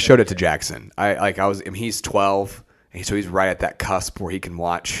 I showed it to Jackson. I mean, he's 12. So he's right at that cusp where he can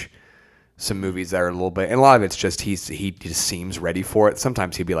watch some movies that are a little bit, and a lot of it's just he just seems ready for it.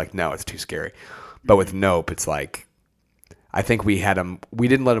 Sometimes he'd be like, no, it's too scary. But with Nope, it's like, I think we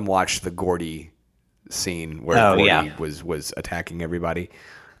didn't let him watch the Gordy scene where Gordy was attacking everybody,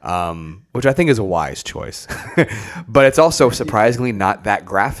 which I think is a wise choice. But it's also surprisingly not that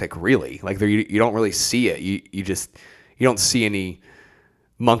graphic, really. Like you don't really see it. You don't see any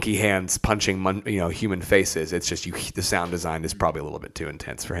monkey hands punching human faces. It's just the sound design is probably a little bit too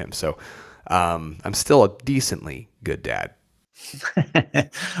intense for him. So I'm still a decently good dad.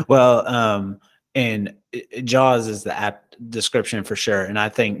 Well, and Jaws is the apt description for sure. And I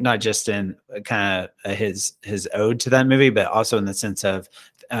think not just in kind of his ode to that movie, but also in the sense of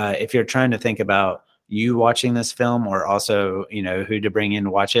if you're trying to think about you watching this film, or also, you know, who to bring in to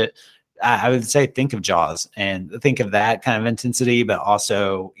watch it, I would say think of Jaws and think of that kind of intensity, but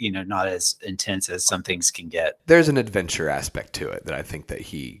also, you know, not as intense as some things can get. There's an adventure aspect to it that I think that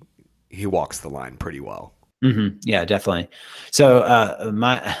he walks the line pretty well. Mm-hmm. Yeah, definitely. So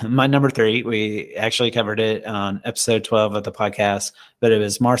my number 3, we actually covered it on episode 12 of the podcast, but it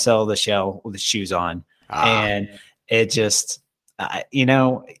was Marcel the Shell with shoes on. And it just, you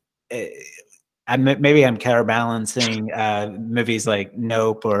know, maybe I'm counterbalancing movies like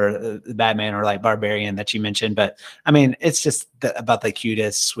Nope or Batman or like Barbarian that you mentioned, but I mean, it's just about the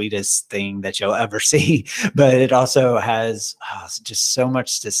cutest, sweetest thing that you'll ever see. But it also has just so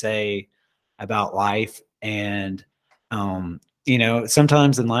much to say about life. And, you know,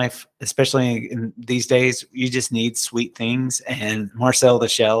 sometimes in life, especially in these days, you just need sweet things, and Marcel the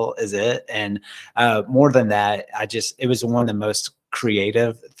Shell is it. And more than that, it was one of the most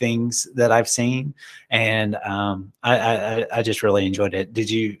creative things that I've seen, and I just really enjoyed it. Did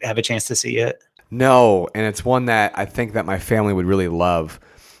you have a chance to see it? No, and it's one that I think that my family would really love,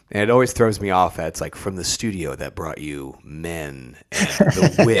 and it always throws me off that it's like, from the studio that brought you Men and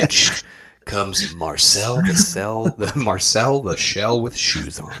The Witch comes Marcel the Shell with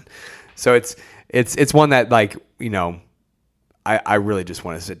shoes on. So it's one that, like, you know, I really just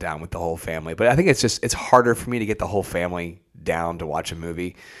want to sit down with the whole family, but I think it's harder for me to get the whole family down to watch a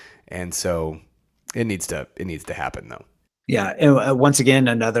movie, and so it needs to happen though. Yeah, and once again,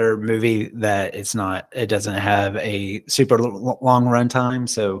 another movie that it doesn't have a super long runtime.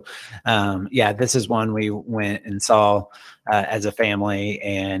 So, yeah, this is one we went and saw as a family,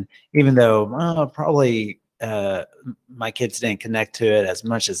 and even though probably my kids didn't connect to it as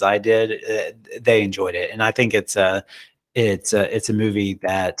much as I did, they enjoyed it, and I think it's a movie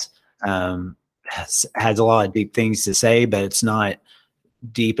that has a lot of deep things to say, but it's not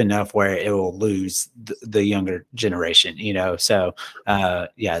deep enough where it will lose the younger generation, you know? So,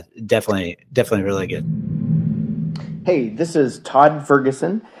 yeah, definitely really good. Hey, this is Todd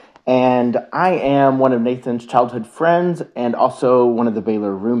Ferguson, and I am one of Nathan's childhood friends and also one of the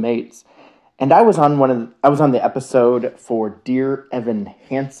Baylor roommates. And I was on the episode for Dear Evan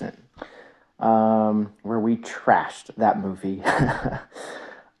Hansen, where we trashed that movie.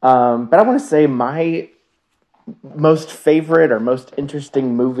 But I want to say my most favorite or most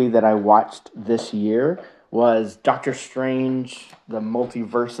interesting movie that I watched this year was Doctor Strange, The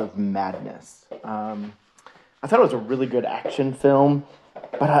Multiverse of Madness. I thought it was a really good action film,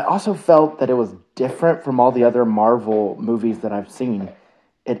 but I also felt that it was different from all the other Marvel movies that I've seen.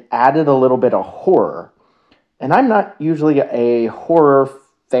 It added a little bit of horror. And I'm not usually a horror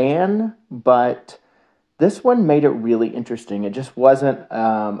fan, but this one made it really interesting. It just wasn't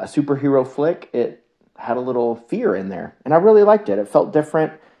a superhero flick. It had a little fear in there, and I really liked it. It felt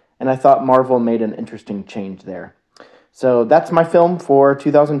different, and I thought Marvel made an interesting change there. So that's my film for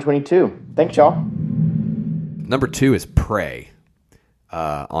 2022. Thanks, y'all. Number 2 is Prey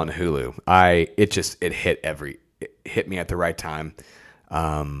on Hulu. It hit me at the right time.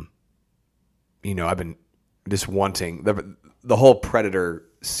 You know, I've been just wanting the whole Predator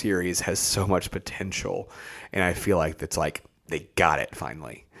series has so much potential, and I feel like it's like they got it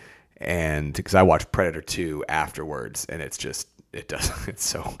finally. And because I watched Predator 2 afterwards, and it's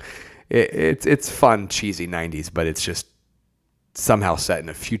fun, cheesy 90s, but it's just somehow set in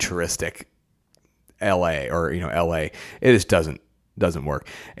a futuristic LA, or, you know, LA. It just doesn't work.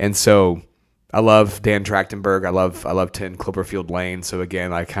 And so I love Dan Trachtenberg. I love 10 Cloverfield Lane. So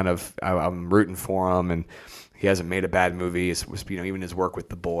again, I'm rooting for him, and he hasn't made a bad movie. It's, even his work with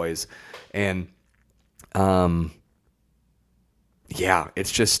The Boys, and it's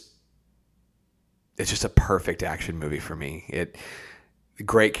just a perfect action movie for me.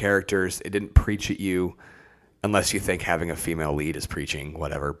 Great characters. It didn't preach at you, unless you think having a female lead is preaching,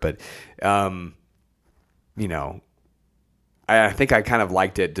 whatever. But I think I kind of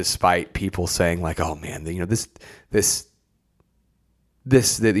liked it despite people saying like, "Oh man,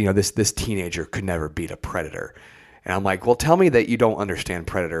 this teenager could never beat a Predator." And I'm like, "Well, tell me that you don't understand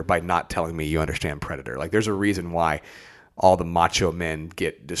Predator by not telling me you understand Predator." Like, there's a reason why all the macho men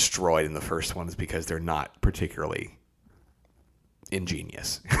get destroyed in the first one is because they're not particularly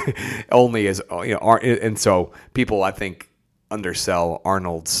ingenious. Only as and so people, I think, undersell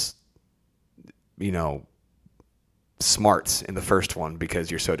Arnold's smarts in the first one because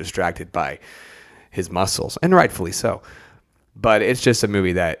you're so distracted by his muscles, and rightfully so. But it's just a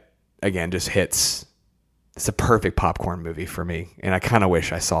movie that, again, just hits. It's a perfect popcorn movie for me, and I kind of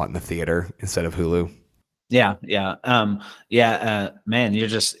wish I saw it in the theater instead of Hulu. Yeah. Man, you're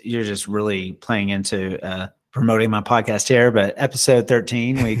just really playing into promoting my podcast here. But episode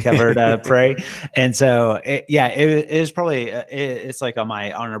 13, we covered Prey, and so it is probably it's like on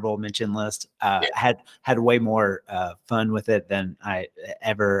my honorable mention list. Had way more fun with it than I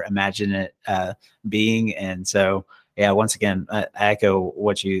ever imagined it being, and so. Yeah, once again, I echo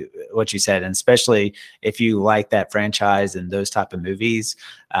what you said, and especially if you like that franchise and those type of movies,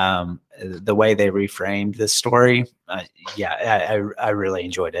 the way they reframed this story, I really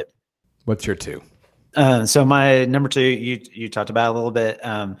enjoyed it. What's your 2? So my number 2, you talked about a little bit,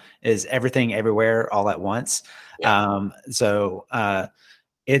 is Everything Everywhere All at Once. Yeah.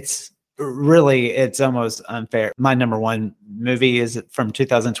 It's almost unfair. My number 1 movie is from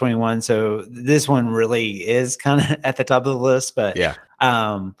 2021. So this one really is kind of at the top of the list, but you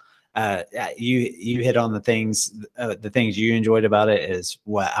hit on the things you enjoyed about it is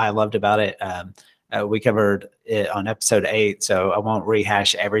what I loved about it. We covered it on episode 8, so I won't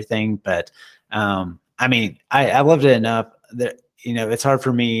rehash everything, but I loved it enough that, it's hard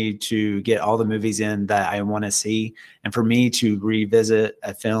for me to get all the movies in that I want to see. And for me to revisit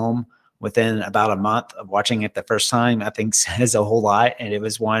a film within about a month of watching it the first time, I think says a whole lot. And it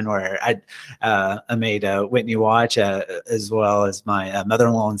was one where I made Whitney watch, as well as my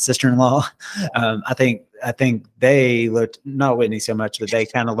mother-in-law and sister-in-law. I think they looked, not Whitney so much, but they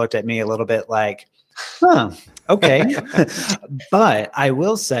kind of looked at me a little bit like, okay. But I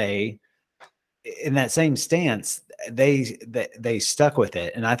will say, in that same stance, they stuck with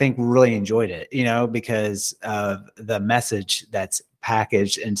it, and I think really enjoyed it, because of the message that's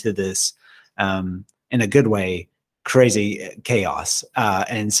packaged into this, in a good way, crazy chaos.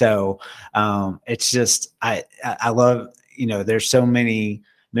 And so it's just, I love, there's so many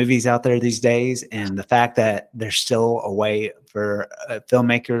movies out there these days, and the fact that there's still a way for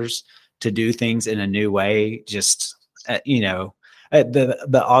filmmakers to do things in a new way, just,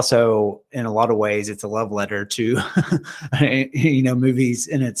 but also in a lot of ways, it's a love letter to, movies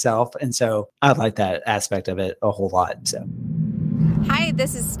in itself. And so I like that aspect of it a whole lot. So. Hi,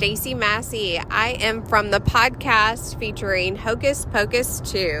 this is Stacy Massey. I am from the podcast featuring Hocus Pocus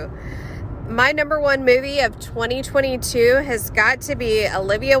 2. My number 1 movie of 2022 has got to be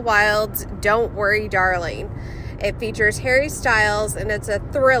Olivia Wilde's Don't Worry, Darling. It features Harry Styles, and it's a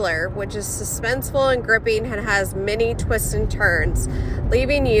thriller, which is suspenseful and gripping and has many twists and turns,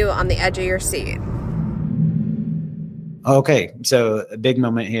 leaving you on the edge of your seat. Okay, so a big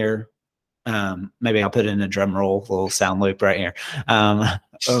moment here. Maybe I'll put in a drum roll, little sound loop right here.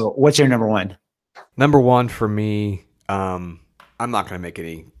 What's your number 1? Number 1 for me, I'm not going to make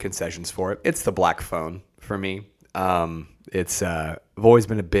any concessions for it. It's The Black Phone for me. I've always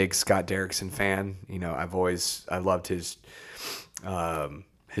been a big Scott Derrickson fan. I loved his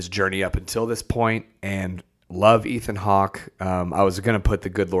journey up until this point, and love Ethan Hawke. I was going to put The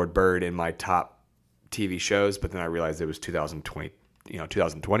Good Lord Bird in my top TV shows, but then I realized it was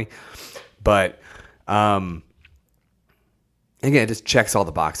 2020. But again, it just checks all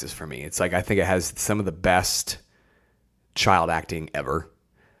the boxes for me. It's like, I think it has some of the best child acting ever.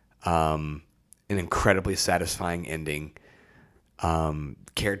 An incredibly satisfying ending.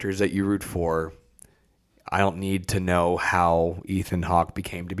 Characters that you root for. I don't need to know how Ethan Hawke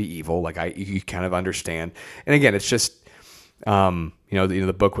became to be evil. You kind of understand. And again, it's just,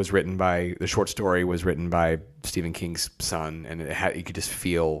 the book was written the short story was written by Stephen King's son, and you could just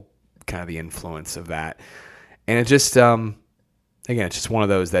feel kind of the influence of that. And it just, again, it's just one of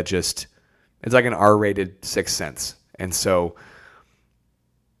those that just, it's like an R-rated Sixth Sense. And so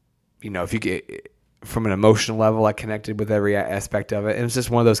if you get from an emotional level, I connected with every aspect of it. It was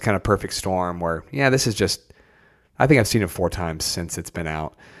just one of those kind of perfect storm where, this is just, I think I've seen it 4 times since it's been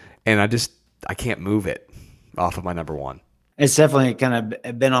out, and I can't move it off of my number one. It's definitely kind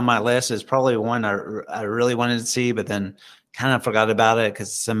of been on my list. It's probably one I really wanted to see, but then kind of forgot about it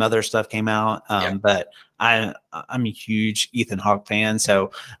because some other stuff came out. But I'm a huge Ethan Hawke fan,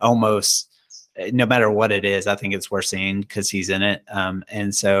 so almost no matter what it is, I think it's worth seeing because he's in it.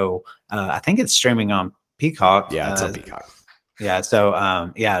 And so I think it's streaming on Peacock. Yeah, it's on Peacock. Yeah. So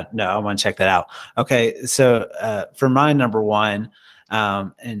I want to check that out. Okay. So for my number one,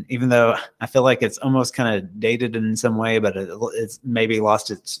 and even though I feel like it's almost kind of dated in some way, but it's maybe lost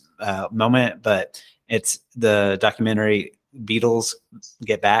its moment, but it's the documentary Beatles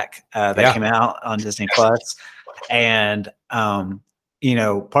Get Back that came out on Disney Plus. And,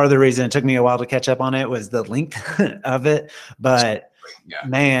 part of the reason it took me a while to catch up on it was the length of it, but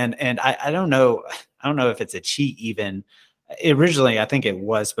man, and I don't know if it's a cheat even. Originally, I think it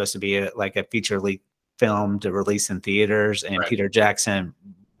was supposed to be a feature length film to release in theaters, and Peter Jackson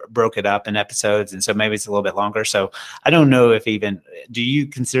broke it up in episodes, and so maybe it's a little bit longer. So I don't know if do you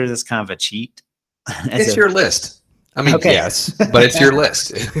consider this kind of a cheat? It's your list. I mean, yes, but it's your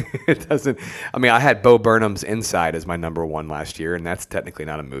list. It doesn't. I mean, I had Bo Burnham's Inside as my number one last year, and that's technically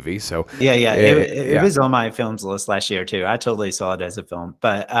not a movie. So it was on my films list last year too. I totally saw it as a film,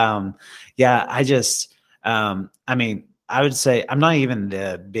 but I just I mean, I would say I'm not even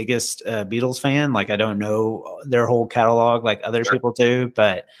the biggest Beatles fan. Like, I don't know their whole catalog like other people do,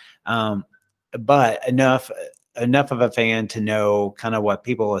 but enough of a fan to know kind of what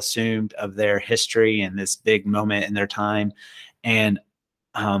people assumed of their history and this big moment in their time. And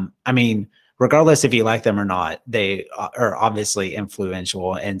I mean, regardless if you like them or not, they are obviously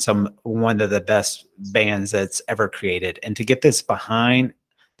influential and one of the best bands that's ever created. And to get this behind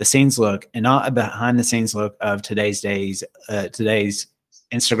the scenes look, and not a behind the scenes look of today's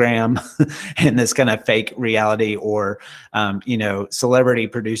Instagram and this kind of fake reality or, celebrity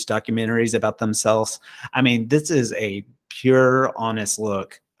produced documentaries about themselves. I mean, this is a pure, honest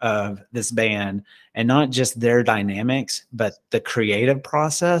look of this band, and not just their dynamics, but the creative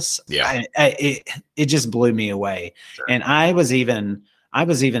process. Yeah. It just blew me away. Sure. And I was even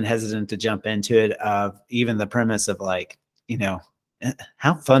hesitant to jump into it, of even the premise of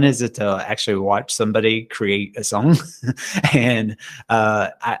how fun is it to actually watch somebody create a song? And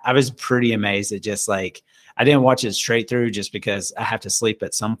I was pretty amazed at just I didn't watch it straight through just because I have to sleep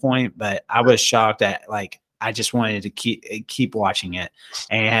at some point, but I was shocked at I just wanted to keep watching it.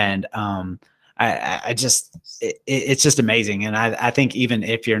 And it's just amazing. And I think even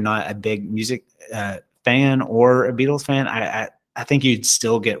if you're not a big music fan or a Beatles fan, I think you'd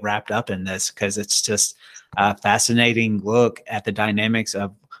still get wrapped up in this because it's just a fascinating look at the dynamics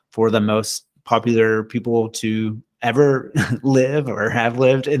of for the most popular people to ever live or have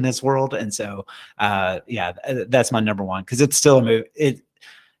lived in this world. And so, that's my number one because it's still a movie.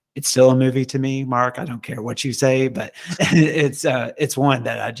 It's still a movie to me, Mark. I don't care what you say, but it's one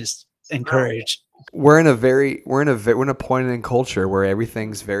that I just encourage. We're in a point in culture where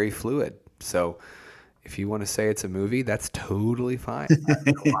everything's very fluid. So if you want to say it's a movie, that's totally fine.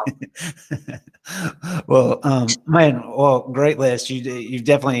 Well, great list. You've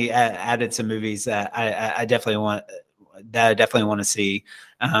definitely added some movies that I definitely want to see.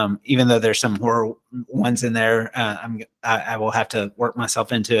 Even though there's some horror ones in there, I will have to work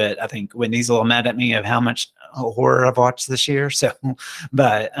myself into it. I think Whitney's a little mad at me of how much horror I've watched this year. So,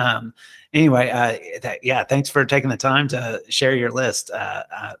 but anyway, thanks for taking the time to share your list.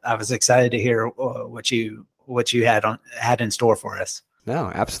 I was excited to hear what you had in store for us.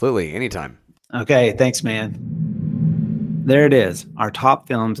 No, absolutely. Anytime. Okay. Thanks, man. There it is. Our top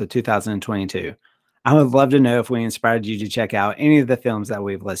films of 2022. I would love to know if we inspired you to check out any of the films that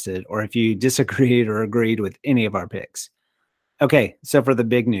we've listed, or if you disagreed or agreed with any of our picks. Okay. So for the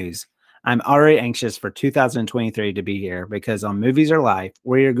big news, I'm already anxious for 2023 to be here because on Movies Are Life,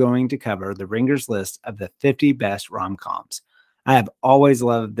 we are going to cover the Ringers list of the 50 best rom-coms. I have always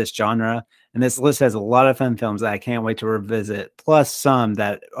loved this genre, and this list has a lot of fun films that I can't wait to revisit, plus some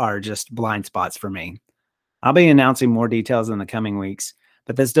that are just blind spots for me. I'll be announcing more details in the coming weeks,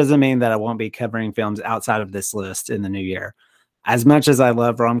 but this doesn't mean that I won't be covering films outside of this list in the new year. As much as I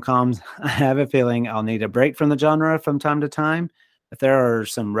love rom-coms, I have a feeling I'll need a break from the genre from time to time. If there are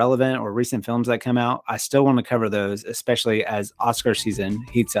some relevant or recent films that come out, I still want to cover those, especially as Oscar season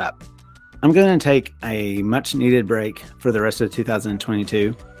heats up. I'm going to take a much needed break for the rest of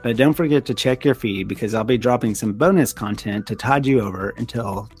 2022, but don't forget to check your feed because I'll be dropping some bonus content to tide you over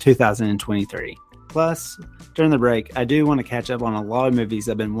until 2023. Plus, during the break, I do want to catch up on a lot of movies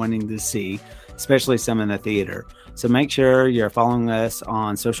I've been wanting to see, especially some in the theater. So make sure you're following us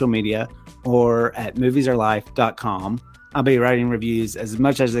on social media or at moviesaurelife.com. I'll be writing reviews as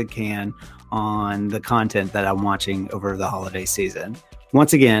much as I can on the content that I'm watching over the holiday season.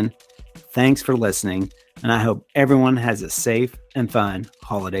 Once again, thanks for listening, and I hope everyone has a safe and fun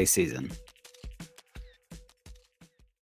holiday season.